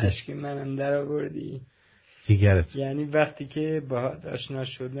عزیزه. عشق منم در آوردی جیگرت. یعنی وقتی که باهات آشنا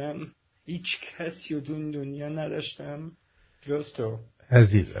شدم هیچ کسی رو تو دنیا نداشتم جز تو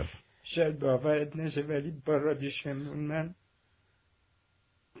عزیزم. شاید باورت نشه ولی با رادیوشمون من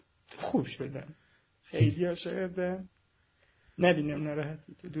خوب شدم. خیلی عاشقتم. ندینم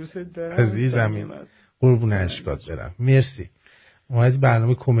ناراحتی، تو دوست دارم عزیزم. قربون اشکات برم. مرسی. اومدی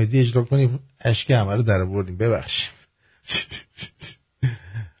برنامه کمدی اجرا کنی، اشک همه رو در آوردیم، ببخش.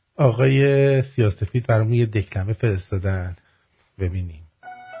 آقای سیاه‌سفید برامون یه دکلمه فرستادن، ببینیم.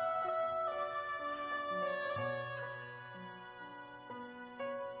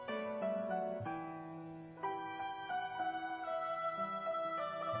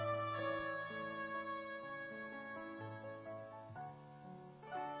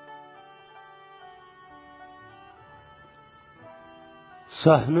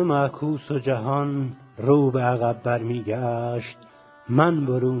 صحنه معکوس و جهان رو به عقب برمیگشت، من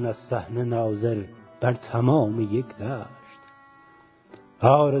برون از صحنه ناظر بر تمام یک دشت.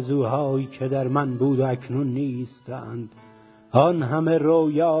 آرزوهایی که در من بود و اکنون نیستند، آن همه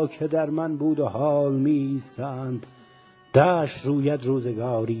رویا که در من بود و حال میستند. دشت روید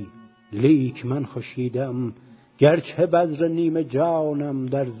روزگاری لیک من خشیدم، گرچه بذر نیمه جانم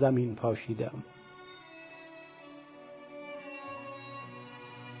در زمین پاشیدم.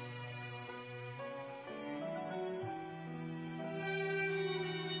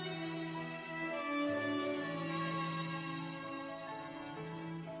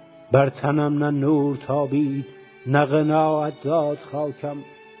 بر تنم نه نور تابید نه قناعت داد خاکم،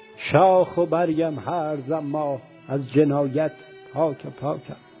 شاخ و برگم هر زما از جنایت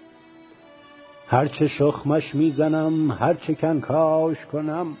پاکم. هرچه شخمش میزنم هرچه کنکاش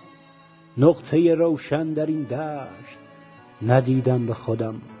کنم، نقطه روشن در این دشت ندیدم به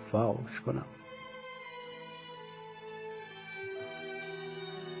خودم فاش کنم.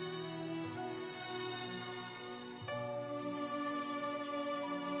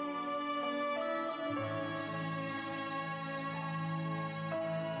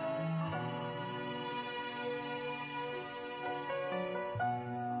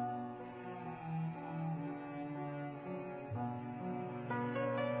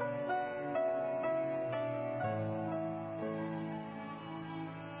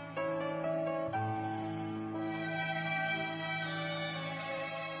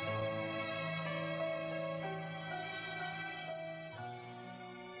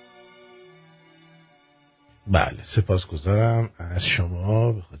 بله، سپاسگزارم از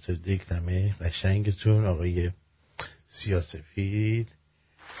شما به خاطر دکلمه قشنگتون آقای سیاه‌سفید.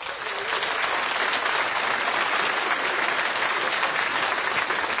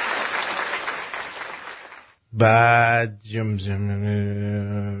 بعد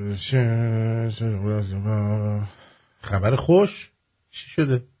خبر خوش. چی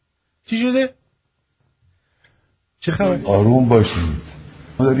شده؟ چه خبر؟ آروم باشید،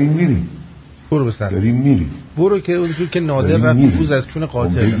 ما داریم میریم. برو بسر داریم میریم. برو که اونجور که نادر رفت بوز از چون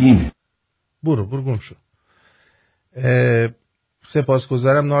قاتل. برو گم شو.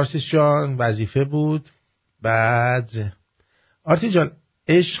 سپاسگزارم نارسیس جان، وظیفه بود. بعد آرتی جان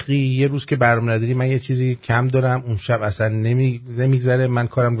عشقی، یه روز که برنامه نداری من یه چیزی کم دارم، اون شب اصلا نمیگذره. من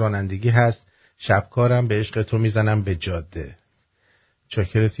کارم رانندگی هست، شب کارم، به عشق تو میزنم به جاده.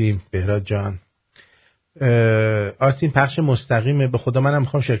 چاکرتیم بهراد جان. آرتین پخش مستقیمه، به خدا منم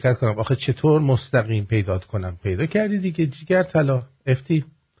میخوام شرکت کنم. آخه چطور مستقیم پیدا کنم؟ پیدا کردی دیگه جیگر طلا افتی.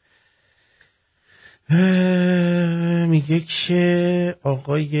 میگه که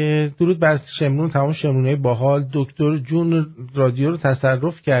آقای درود بر شمرون، تمام شمرونای باحال. دکتر جون رادیو رو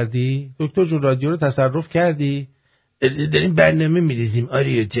تصرف کردی؟ دکتر جون رادیو رو تصرف کردی؟ داریم برنامه میریزیم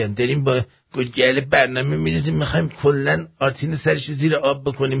آریو جان، داریم با گلگله برنامه میریزیم، میخوایم کلن آرتین سرش زیر آب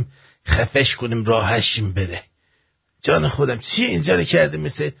بکنیم، خفش کنیم، راهشیم بره. جان خودم چی اینجا رو کرده؟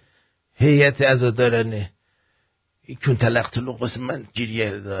 مثل هیئت عزادارانه کون تلق طلق واسه من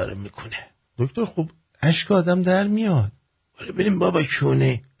گریه داره میکنه. دکتر خوب اشک آدم در میاد. بریم بابا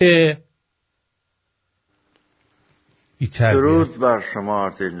کونه. درود بر شما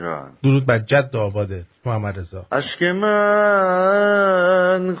آرتین جان. درود بر جد آباده محمد رضا. اشک من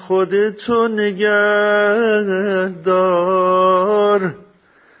خودتو نگه دار،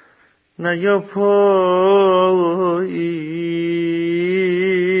 نیا پایین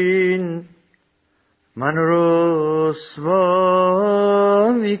من رسوا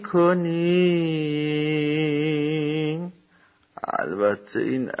میکنی. البته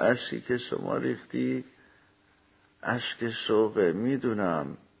این اشکی که شما ریختی اشک شوقه،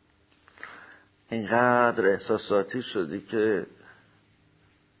 میدونم اینقدر احساساتی شدی که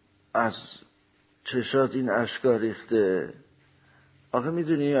از چشات این اشکا ریخته. آخه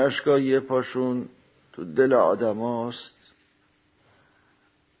میدونی اشکا یه پاشون تو دل آدم هاست،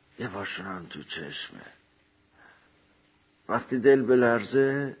 یه پاشون هم تو چشمه. وقتی دل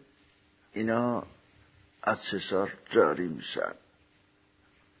بلرزه اینا از چشار جاری میشن.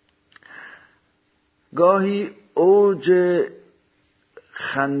 گاهی اوج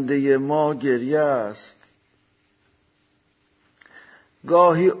خنده ما گریه است،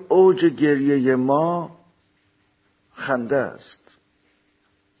 گاهی اوج گریه ما خنده است.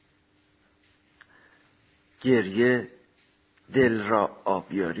 گریه دل را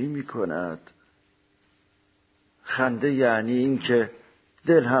آبیاری می کند، خنده یعنی این که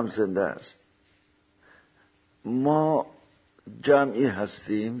دل هم زنده است. ما جمعی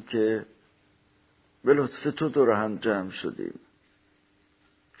هستیم که به لطف تو دور هم جمع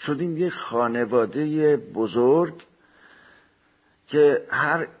شدیم یه خانواده بزرگ که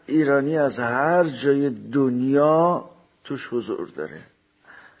هر ایرانی از هر جای دنیا توش حضور داره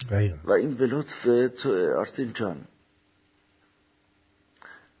و این به لطف تو آرتین جان.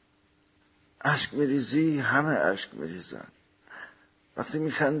 اشک میریزی، همه اشک میریزن. وقتی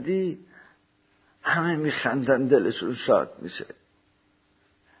میخندی همه میخندن، دلشون شاد میشه.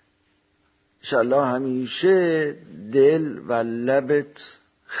 انشالله همیشه دل و لبت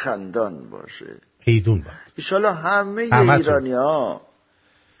خندان باشه. ایدون باشه. انشالله همه ایرانی ها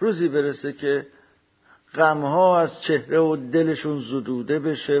روزی برسه که غم ها از چهره و دلشون زدوده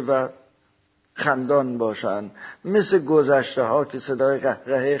بشه و خندان باشن، مثل گذشته ها که صدای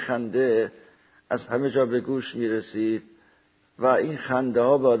قهقه خنده از همه جا به گوش میرسید و این خنده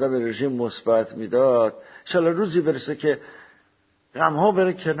ها به آدم رژیم مثبت میداد. انشالله روزی برسه که غم ها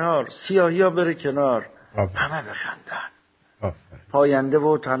بره کنار، سیاهی ها بره کنار، همه بخندن. پاینده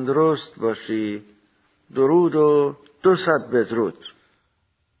و تندرست باشی. درود و 200 بدرود.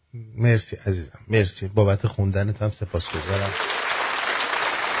 مرسی عزیزم، مرسی بابت خوندنت هم سپاسگزارم.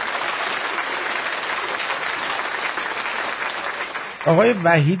 آقای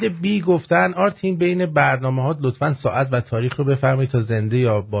وحید بی گفتن آرتین بین برنامه‌هات لطفاً ساعت و تاریخ رو بفرمایید تا زنده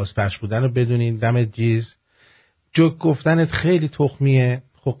یا بازپخش بودن رو بدونین. دمت جیز. جوک گفتنت خیلی تخمیه.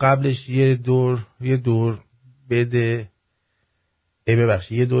 خب قبلش یه دور بده،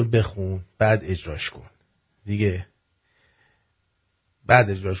 ببخشید یه دور بخون بعد اجراش کن دیگه. بعد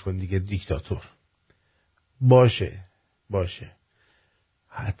اجراش کن دیگه. دیکتاتور باشه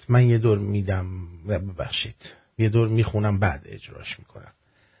حتما یه دور میدم، ببخشید یه دور میخونم بعد اجراش میکنم.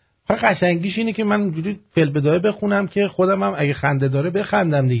 قشنگیش اینه که من اونجوری فلبدایه بخونم که خودم هم اگه خنده داره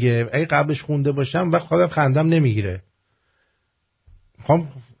بخندم دیگه. اگه قبلش خونده باشم و خودم خندم نمیگیره. خب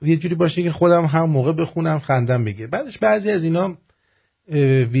یه جوری باشه که خودم هم موقع بخونم خندم بگیره. بعدش بعضی از اینا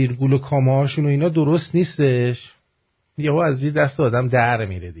ویرگول و کامه هاشون و اینا درست نیستش، یهو از زیر دست آدم در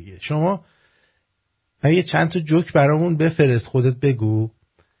میره دیگه. شما یه چند تا جوک برامون بفرست، خودت بگو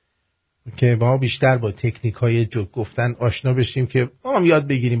که ما بیشتر با تکنیک های جوک گفتن آشنا بشیم که ما هم یاد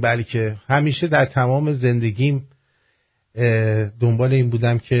بگیریم. بلکه همیشه در تمام زندگیم دنبال این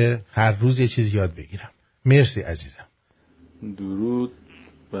بودم که هر روز یه چیز یاد بگیرم. مرسی عزیزم. درود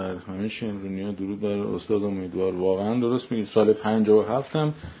بر همه شمرونی‌ها، درود بر استاد امیدوار. واقعا درست میگی. سال 57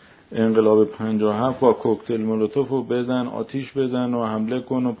 هم انقلاب 57 با کوکتل مولوتوف و بزن آتیش بزن و حمله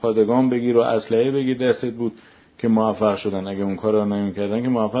کن و پادگان بگیر و اسلحه بگیر دستت بود که موفق شدن. اگه اون کارا نمی‌کردن که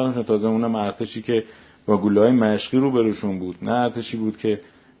موفق نشدن. تازه اونم ارتشی که با گله‌های مشقی رو بروشون بود، نه ارتشی بود که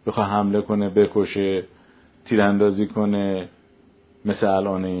بخواد حمله کنه، بکشه، تیراندازی کنه مثل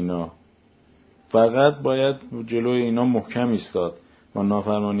الان اینا. فقط باید جلوی اینا محکم ایستاد. با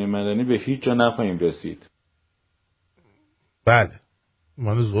نافرمانی مدنی به هیچ جا نخواهیم رسید. بله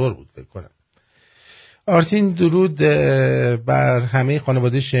مال زور بود فکر کنم. آرتین درود بر همه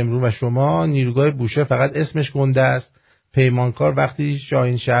خانواده شمرون و شما. نیروگاه بوشهر فقط اسمش گنده است. پیمانکار وقتی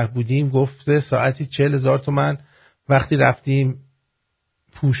شاهین شهر بودیم گفته ساعتی 40,000 تومان. وقتی رفتیم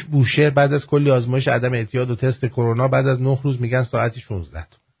بوشهر بعد از کلی آزمایش عدم اعتیاد و تست کرونا بعد از 9 روز میگن ساعتی 16 تومان.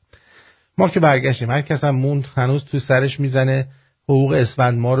 ما که برگشتیم هر کس هم موند هنوز تو سرش میزنه حقوق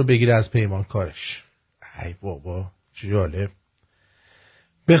اسفند ما رو بگیره از پیمانکارش. ای بابا جالب.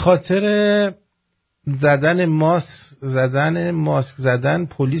 به خاطر ماسک زدن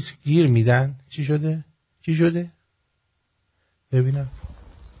پلیس گیر میدن. چی شده؟ ببینم.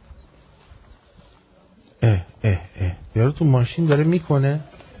 یارو تو ماشین داره میکنه.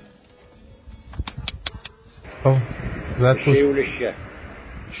 زد تو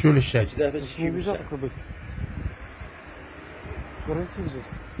شولش. چه دفعه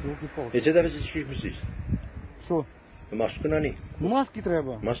چی میشی؟ شو ماسک نانی. ماسکی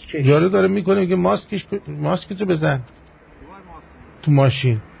треба. ماسک. یارو داره میکنه که ماسکتو بزن. تو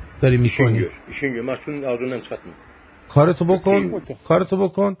ماشین داری میکنی. ایشون ماسکون آدونم چاتم. کارتو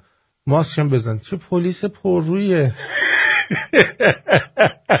بکن. ماسکم بزن. چه پلیس پررویه.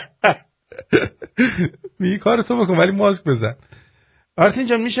 میگه کارتو بکن ولی ماسک بزن. آرتین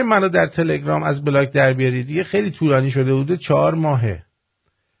جان میشه منو در تلگرام از بلاک در بیاری؟ دیگه خیلی طولانی شده بوده، 4 ماهه.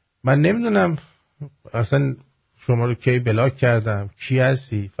 من نمیدونم اصلا شما رو کی بلاک کردم، کی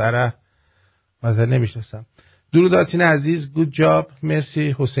هستی؟ فرح مثلا نمیشناسم. درود آرتین عزیز، گود جاب،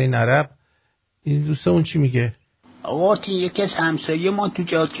 مرسی. حسین عرب. این دوستمون چی میگه؟ آقا آرتین یکی از همسایه ما تو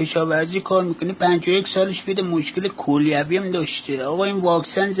جهاد کشاورزی کار میکنه، 51 سالش بوده، مشکل کلیوی هم داشته. آقا این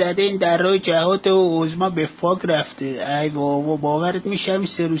واکسن زده، این در راه جهاد و عظما به فاک رفته. ای بابا باورت میشه همین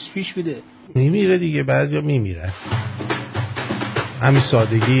 3 روز پیش بوده. میمیره دیگه، بعضیا میمیرن. همین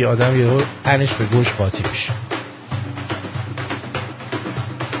سادگی آدم یهو تنش به گوش قاطی میشه.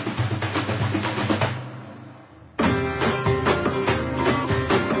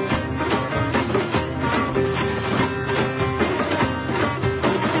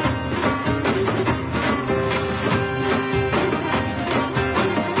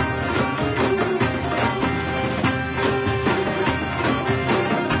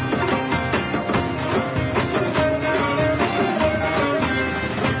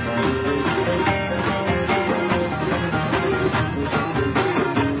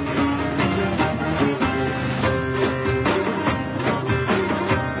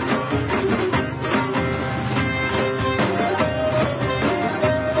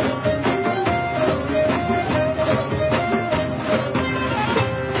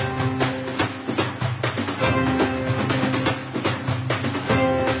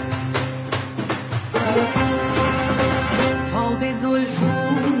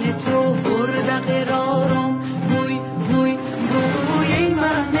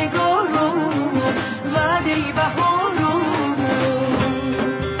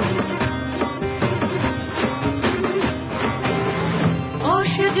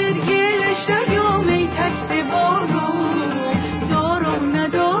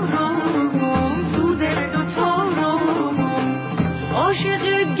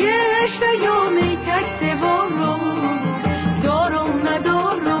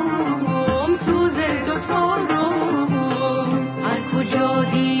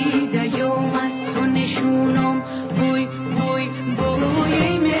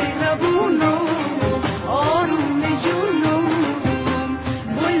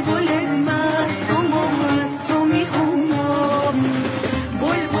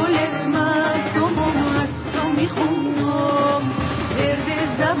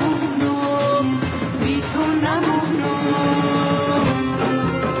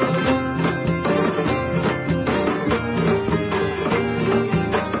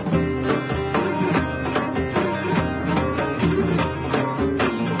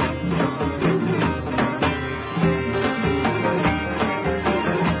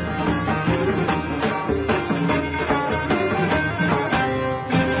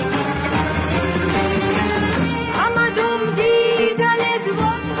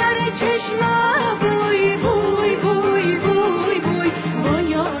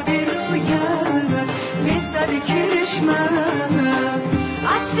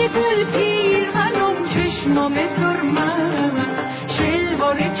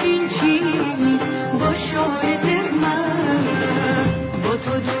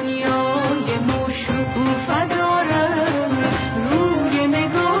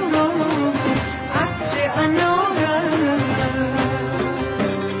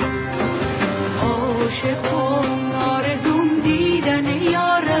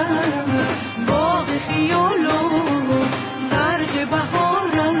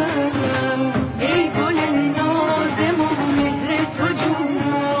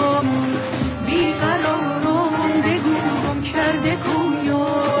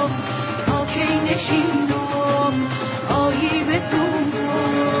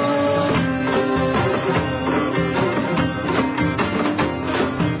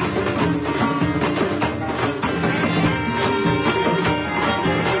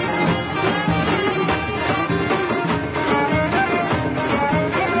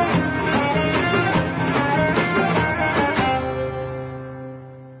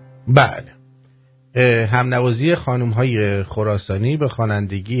 بله، همنوازی خانم‌های خراسانی به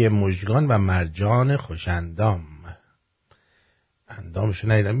خوانندگی مژگان و مرجان خوشندام.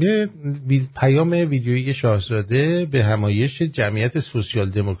 اندامشو ندیدم. یه پیام ویدیویی شاهزاده به همایش جمعیت سوسیال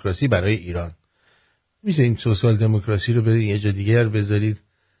دموکراسی برای ایران. میشه این سوسیال دموکراسی رو برید یه جا دیگر بذارید؟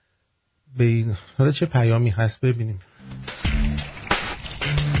 به این حالا چه پیامی هست ببینیم.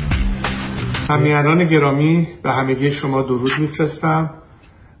 همیهنان گرامی، به همگی شما درود میفرستم.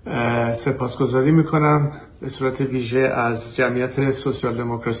 سپاسگزاری میکنم به صورت ویژه از جمعیت سوسیال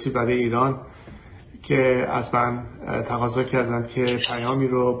دموکراسی برای ایران که از من تقاضا کردند که پیامی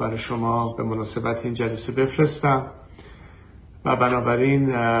رو برای شما به مناسبت این جلسه بفرستم و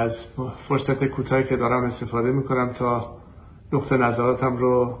بنابراین از فرصت کوتاهی که دارم استفاده میکنم تا نقطه نظراتم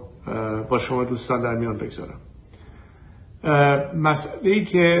رو با شما دوستان در میان بگذارم. مسئله‌ای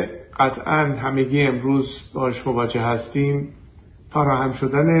که قطعاً همگی امروز باهاش مواجه هستیم، فراهم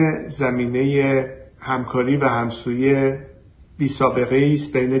شدن زمینه همکاری و همسویی بی سابقه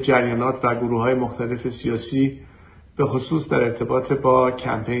است بین جریانات و گروه‌های مختلف سیاسی، به خصوص در ارتباط با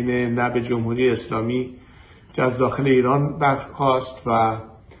کمپین نه به جمهوری اسلامی که از داخل ایران برخاست و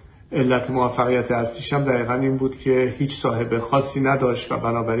علت موفقیت اصلیش هم دقیقاً این بود که هیچ صاحب خاصی نداشت و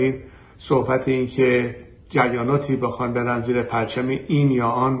بنابراین صحبت این که جریاناتی بخوان برن زیر پرچم این یا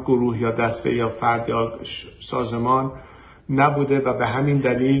آن گروه یا دسته یا فرد یا سازمان نبوده و به همین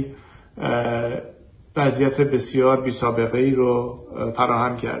دلیل وضعیت بسیار بی سابقه ای رو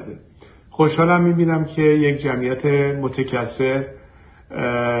فراهم کرده. خوشحالم میبینم که یک جمعیت متکثر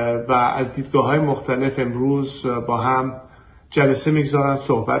و از دیدگاه‌های مختلف امروز با هم جلسه میگذارن،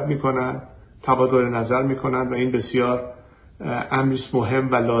 صحبت میکنن، تبادل نظر میکنن و این بسیار امری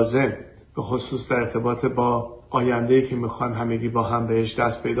مهم و لازم، به خصوص در ارتباط با آینده‌ای که میخوان همگی با هم بهش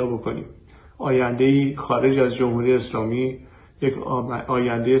دست پیدا بکنیم. آینده‌ای خارج از جمهوری اسلامی، یک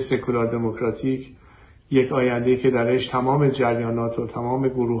آینده سکولار دموکراتیک، یک آینده‌ای که درش تمام جریانات و تمام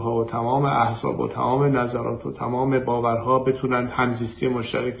گروه‌ها و تمام احزاب و تمام نظرات و تمام باورها بتونن همزیستی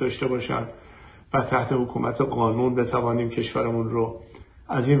مشترک داشته باشن و تحت حکومت قانون بتوانیم کشورمون رو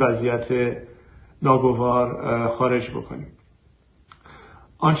از این وضعیت ناگوار خارج بکنیم.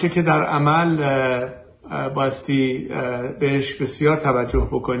 آنچه که در عمل بایستی بهش بسیار توجه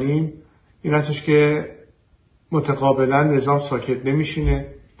بکنیم این هستش که متقابلا نظام ساکت نمیشینه.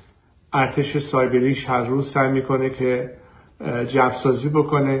 ارتش سایبریش هر روز سعی میکنه که جفسازی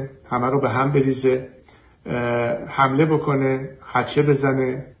بکنه، همه رو به هم بریزه، حمله بکنه، خدشه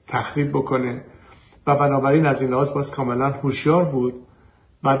بزنه، تخریب بکنه و بنابراین از این لحاظ باز کاملا هوشیار بود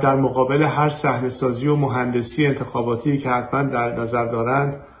و در مقابل هر صحنه‌سازی و مهندسی انتخاباتی که حتما در نظر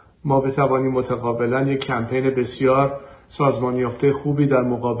دارند ما بتوانیم متقابلا یک کمپین بسیار سازمان یافته خوبی در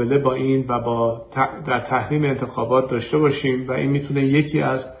مقابله با این و با در تحریم انتخابات داشته باشیم و این میتونه یکی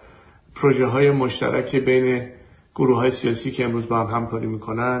از پروژه های مشترک بین گروه های سیاسی که امروز با هم همکاری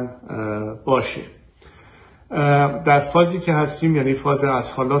میکنن باشه. در فازی که هستیم، یعنی فاز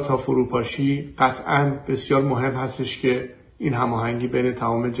از حالا تا فروپاشی، قطعاً بسیار مهم هستش که این هماهنگی بین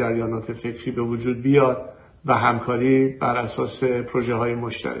تمام جریانات فکری به وجود بیاد و همکاری بر اساس پروژه های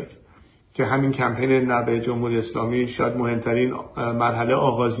مشترک که همین کمپین نه به جمهوری اسلامی شاید مهمترین مرحله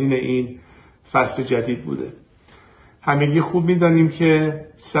آغازین این فصل جدید بوده. همگی خوب می‌دانیم که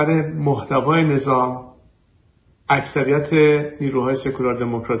سر محتوای نظام اکثریت نیروهای سکولار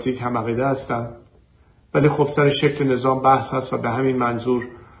دموکراتیک هم عقیده هستند، ولی خب سر شکل نظام بحث هست و به همین منظور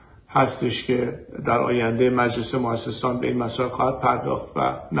هستش که در آینده مجلس مؤسسان به این مسائل خواهد پرداخت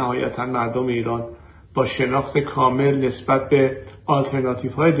و نهایتاً مردم ایران با شناخت کامل نسبت به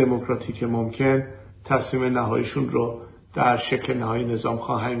آلترناتیوهای دموکراتیک ممکن تصمیم نهاییشون رو در شکل نهایی نظام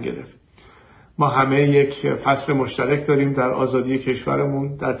خواهند گرفت. ما همه یک فصل مشترک داریم در آزادی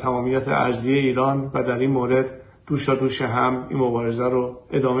کشورمون، در تمامیت ارضی ایران و در این مورد دوشادوش هم این مبارزه رو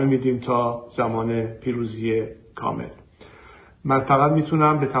ادامه میدیم تا زمان پیروزی کامل. من فقط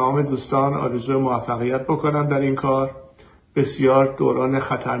میتونم به تمام دوستان آرزوی موفقیت بکنم در این کار. بسیار دوران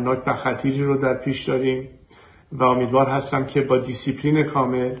خطرناک و خطیری رو در پیش داریم و امیدوار هستم که با دیسیپلین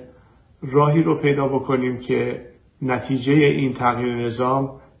کامل راهی رو پیدا بکنیم که نتیجه این تغییر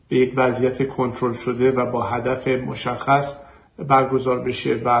نظام به یک وضعیت کنترل شده و با هدف مشخص برگزار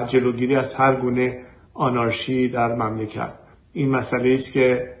بشه و جلوگیری از هر گونه آنارشی در مملکت. این مسئله است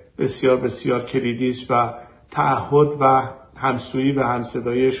که بسیار بسیار کلیدی است و تعهد و همسویی و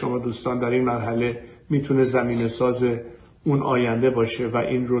همصدایی شما دوستان در این مرحله میتونه زمینه ساز اون آینده باشه و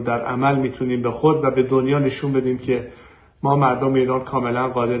این رو در عمل میتونیم به خود و به دنیا نشون بدیم که ما مردم ایران کاملا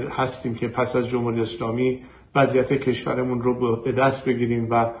قادر هستیم که پس از جمهوری اسلامی وضعیت کشورمون رو به دست بگیریم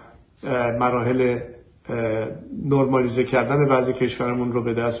و مراحل نرمالیزه کردن وضع کشورمون رو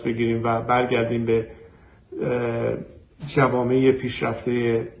به دست بگیریم و برگردیم به جوامع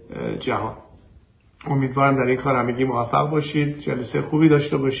پیشرفته جهان. امیدوارم در این کار همگی موفق باشید، جلسه خوبی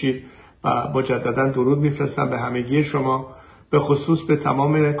داشته باشید و مجددا درود میفرستم به همگی شما، به خصوص به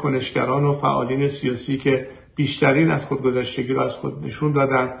تمام کنشگران و فعالین سیاسی که بیشترین از خودگذشتگی رو از خود نشون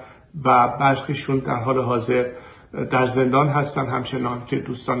دادن و برخیشون در حال حاضر در زندان هستن، همچنان که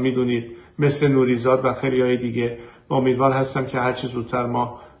دوستان میدونید مثل نوریزاد و خیلی‌های دیگه. امیدوار هستم که هرچه زودتر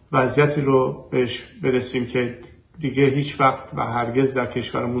ما وضعیتی رو بهش برسیم که دیگه هیچ وقت و هرگز در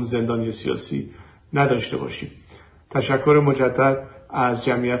کشورمون زندانی سیاسی نداشته باشیم. تشکر مجدد از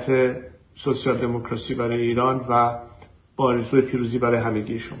جمعیت سوسیال دموکراسی برای ایران و با آرزوی پیروزی برای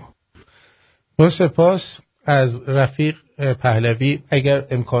همگی شما. با سپاس از رفیق پهلوی. اگر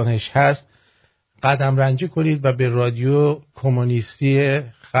امکانش هست قدم رنجی کنید و به رادیو کمونیستی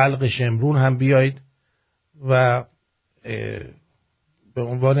خلق شمرون هم بیایید و به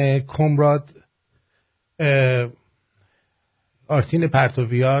عنوان کمراد آرتین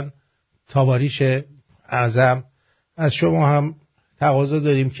پرتویان، تاواریش اعظم، از شما هم تقاضا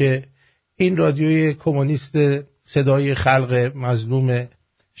داریم که این رادیوی کمونیست صدای خلق مظلوم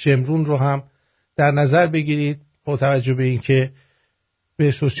شمرون رو هم در نظر بگیرید. با توجه به اینکه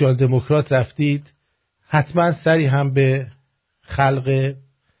به سوسیال دموکرات رفتید، حتما سری هم به خلق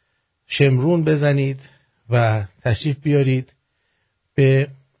شمرون بزنید و تشریف بیارید به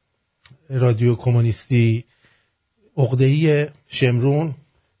رادیو کمونیستی عقده‌ای شمرون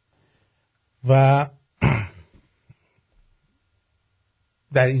و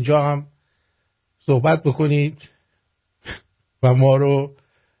در اینجا هم صحبت بکنید و ما رو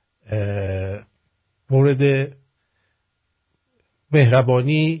مورد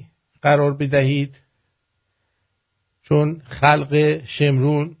مهربانی قرار بدهید، چون خلق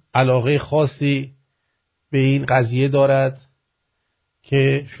شمرون علاقه خاصی به این قضیه دارد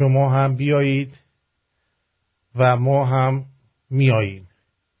که شما هم بیایید و ما هم میاییم.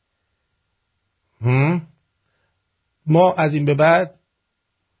 ما از این به بعد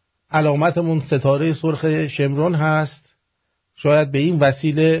علامتمون ستاره سرخ شمرون هست. شاید به این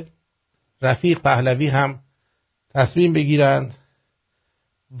وسیله رفیق پهلوی هم تصمیم بگیرند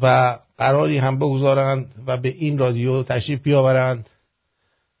و قراری هم بگذارند و به این رادیو تشریف بیاورند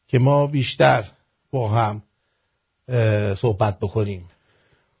که ما بیشتر با هم صحبت بکنیم.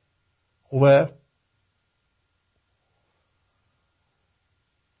 خوبه؟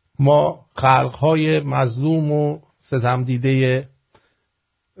 ما خلقهای مظلوم و ستم دیده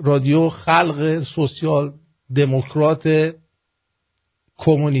رادیو خلق سوسیال دموکرات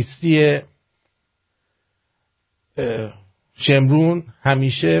کمونیستی شمرون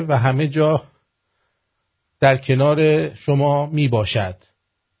همیشه و همه جا در کنار شما می باشد.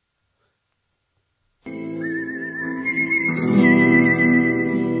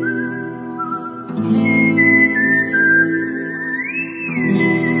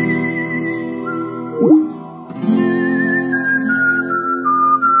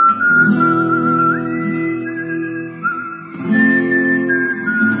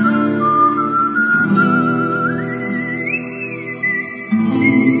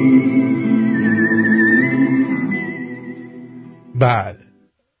 بله،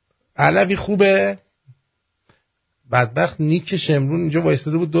 علوی خوبه. بدبخت نیک شمرون اینجا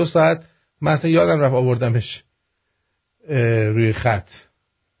وایستاده بود 2 ساعت، من اصلا یادم رفت آوردمش روی خط.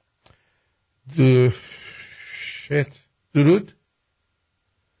 درود.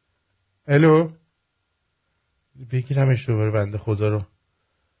 الو، بگیرمش دوباره بنده خدا رو.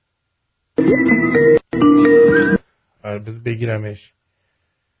 بگیرمش.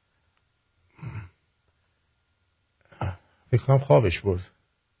 فکر کنم خوابش برد.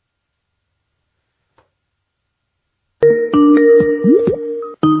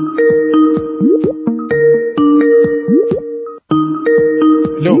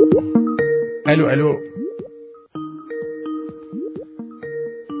 الو.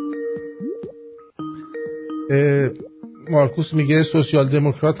 مارکوس میگه سوسیال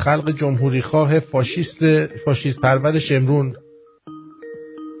دموکرات خلق جمهوری خواه فاشیست پرور شمرون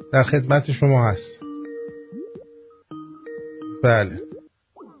در خدمت شما هست. بله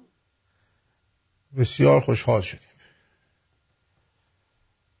بسیار خوشحال شدیم.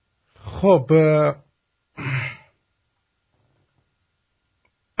 خب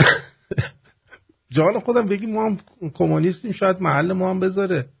جان خودم بگیم ما هم کمونیستیم شاید محل ما هم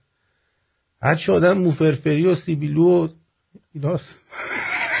بذاره. هر چی آدم موفرفری و سیبیلو و ایناست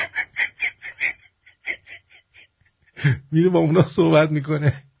میره با اونا صحبت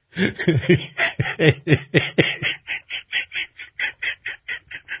میکنه.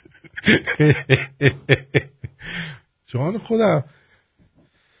 جان خودم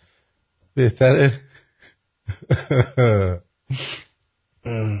بهتره.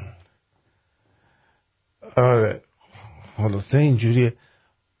 آره حالا سه اینجوریه.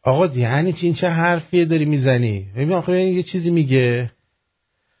 آقا یعنی این چه حرفیه داری میزنی؟ ببین آخه یه چیزی میگه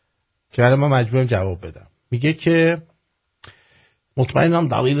که الان من مجبورم جواب بدم. میگه که مطمئنم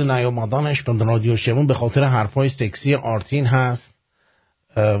دلیل نیامدنش به رادیو شمون به خاطر حرفای سکسی آرتین هست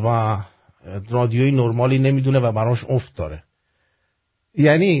و رادیوی نرمالی نمیدونه و براش افت داره.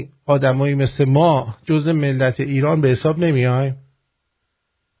 یعنی آدمایی مثل ما جزء ملت ایران به حساب نمیایم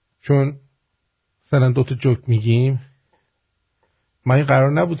چون مثلا دوتا جوک میگیم. من این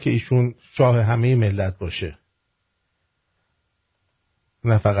قرار نبود که ایشون شاه همه ملت باشه،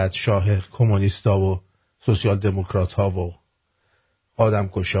 نه فقط شاه کمونیستا و سوسیال دموکرات ها و آدم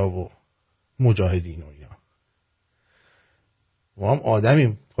کشا و مجاهدین و اینا. ما هم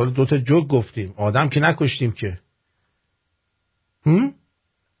آدمیم. حالا دوتا جوک گفتیم، آدم که نکشتیم که.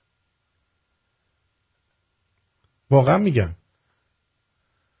 واقعا میگم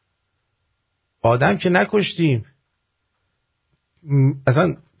آدم که نکشتیم.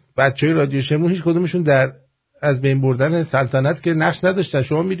 اصلا بچهای رادیو شمرون هیچ کدومشون در از بین بردن سلطنت که نقش نداشتن.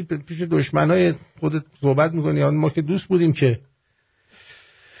 شما میری پیش دشمنای خودت صحبت میکنی، یا ما که دوست بودیم که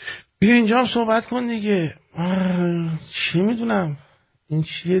بیا اینجا هم صحبت کن دیگه. چی میدونم این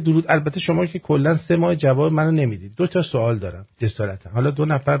چیه درود. البته شما که کلا 3 ماه جواب منو نمیدید. 2 تا سوال دارم جسارتا. حالا 2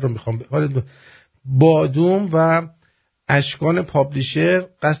 نفر رو میخوام. حالا بادوم و اشکان پابلیشر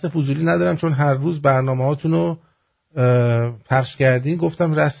قصد فضولی ندارم چون هر روز برنامه‌هاتون رو پخش کردین.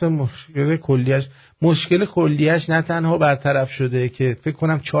 گفتم رسم مشکل کلیهش نه تنها برطرف شده که فکر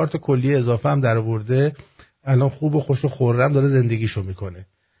کنم 4 تا کلیه اضافه هم در آورده. الان خوب و خوش و خرم داره زندگیشو میکنه.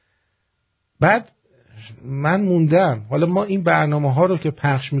 بعد من موندم. حالا ما این برنامه‌ها رو که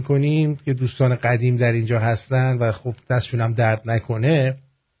پخش میکنیم که دوستان قدیم در اینجا هستن و خب دستشون هم درد نکنه،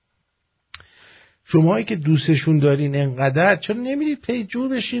 شماهایی که دوستشون دارین انقدر چرا نمیرید پی جور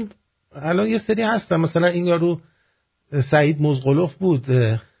بشین؟ الان یه سری هستن مثلا این یارو سعید مزغلوف بود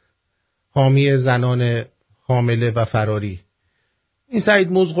حامی زنان حامله و فراری. این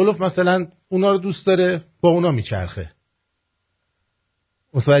سعید مزغلوف مثلا اونا رو دوست داره، با اونا میچرخه.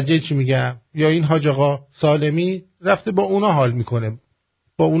 متوجه چی میگم؟ یا این حاج آقا سالمی رفته با اونا حال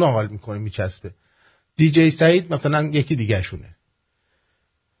میکنه میچسبه. دیجی سعید مثلا یکی دیگه شونه.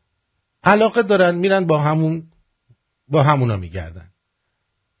 علاقه دارن میرن با همونا میگردن.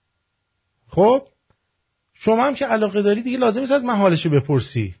 خب شما هم که علاقه داری دیگه لازم نیست از من حالشو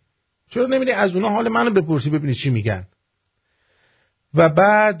بپرسی. چرا نمیری از اونا حال منو بپرسی ببینی چی میگن؟ و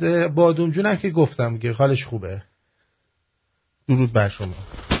بعد بادوم جونم که گفتم که حالش خوبه. درود بر شما.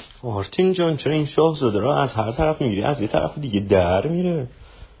 آرتین جان چرا این شاهزاده رو از هر طرف میگیری؟ از یه طرف دیگه در میره.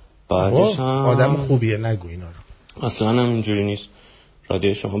 بعدش هم آدم خوبیه نگو اینا رو. اصلا هم اینجوری نیست.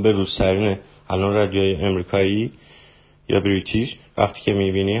 رادیو شما به روزترینه. الان رادیوی امریکایی یا بریتیش وقتی که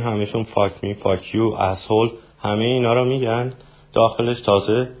میبینی همشون فاک می فاک یو اسهول همه اینا رو میگن. داخلش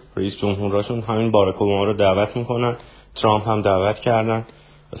تازه رئیس جمهوراشون همین باراک اوباما رو دعوت میکنن، ترامپ هم دعوت کردن.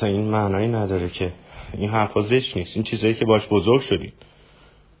 اصلا این معنایی نداره که این حرفا زشت نیست. این چیزایی که باش بزرگ شدین.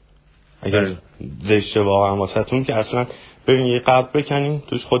 اگر زشته واقعا واسهتون که اصلا برین یه قبر بکنین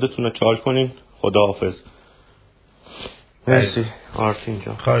توش خودتون رو چال کنین. خداحافظ. مرسی آرتین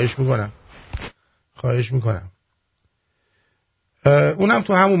جان. خواهش میکنم. اونم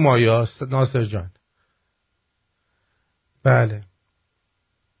تو همون مایاست ناصر جان. بله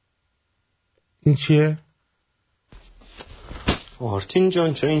این چیه؟ آرتین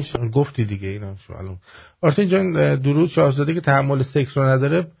جان چرا این شد؟ گفتی دیگه اینا سوالم. آرتین جان درود. شاهزاده که تحمل سکس رو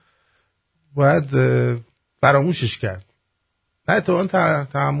نداره باید فراموشش کرد. نه اتفاقا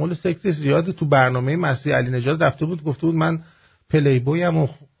تحمل سکس زیاده. تو برنامه مسیح علی نژاد رفته بود گفته بود من پلی بویم و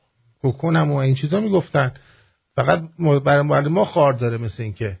کوکونم و این چیزا میگفتن. فقط برای ما خار داره مثل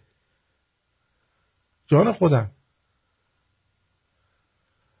این که جان خودم.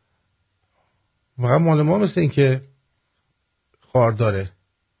 واقعا مال ما مثل این که خار داره،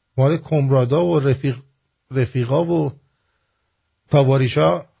 مال کمرادا و رفیقا و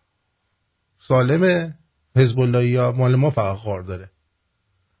تاواریشا سالمه، حزب اللهی ها مال ما فقط خار داره.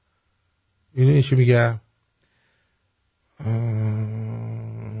 این چی میگم؟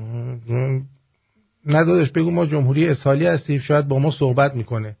 ندادش بگو ما جمهوری اسحالی هستیم، شاید با ما صحبت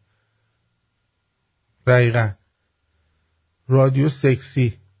میکنه. دقیقا رادیو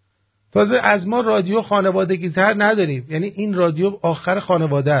سکسی. تازه از ما رادیو خانوادگی تر نداریم، یعنی این رادیو آخر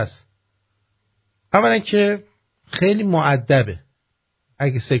خانواده است. اولا که خیلی مؤدبه،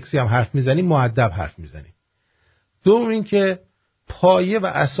 اگه سکسی هم حرف میزنیم مؤدب حرف میزنیم. دوم این که پایه و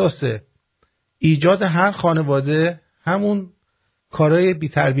اساس ایجاد هر خانواده همون کارهای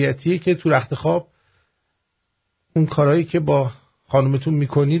بی‌تربیتیه که تو رخت خواب، اون کارهایی که با خانومتون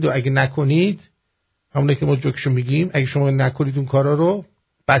میکنید و اگه نکنید، همونه که ما جوکشو میگیم، اگه شما نکنید اون کارا رو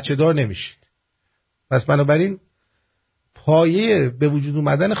بچه دار نمیشید. پس بنابراین پایه به وجود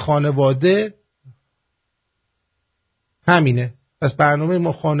اومدن خانواده همینه. پس برنامه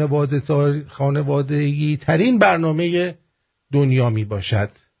ما خانوادگی ترین برنامه دنیا می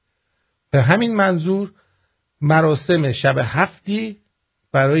باشد. به همین منظور مراسم شب هفتی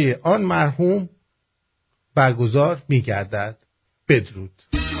برای آن مرحوم برگزار می گردد. بدرود.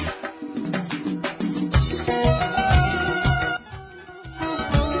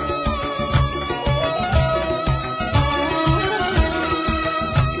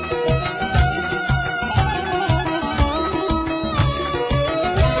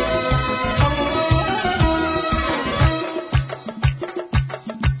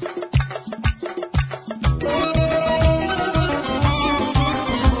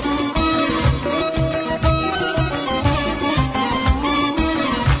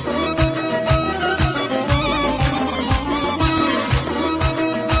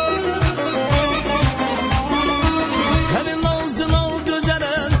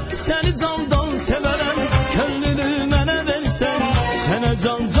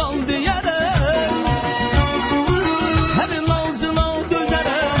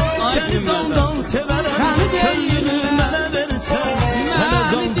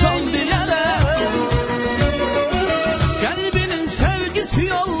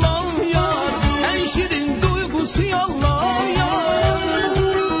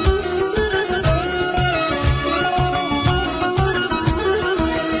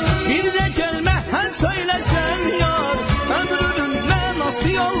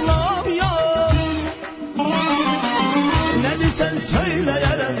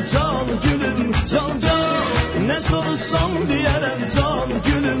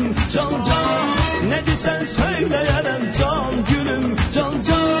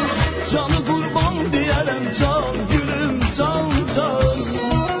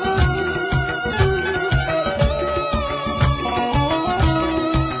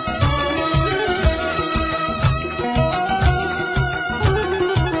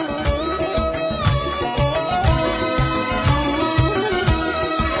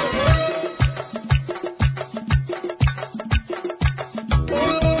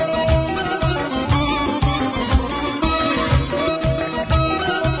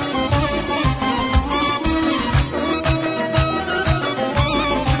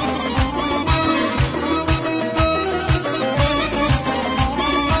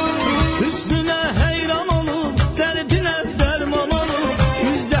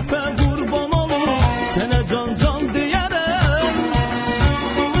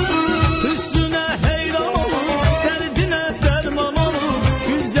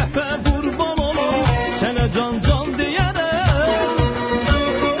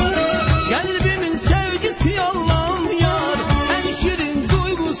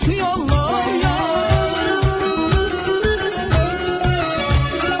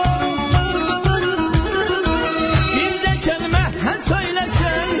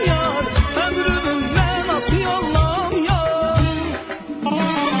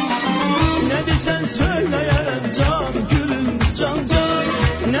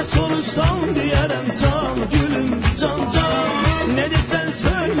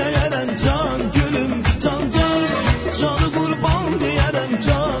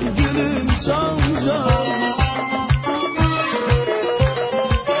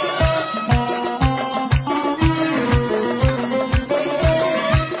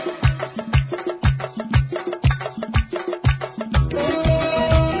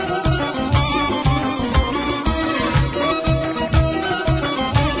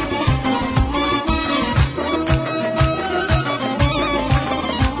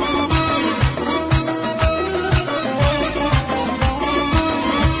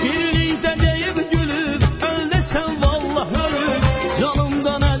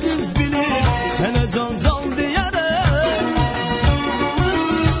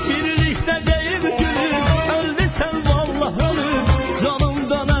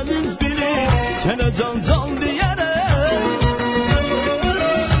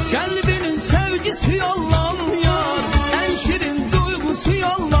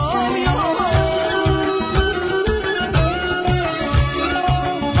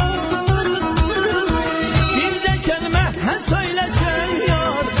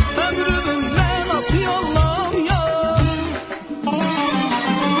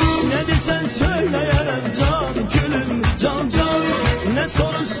 Ne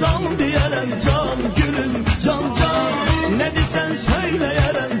sorursan diyerem can gülüm can can. Ne desen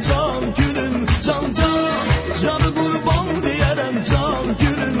söyleyerem can gülüm can can. Canı kurban diyerem can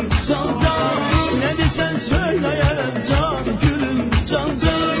gülüm can can. Ne desen söyleyerem can gülüm can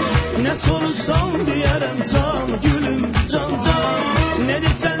can. Ne sorursan diyerem can gülüm.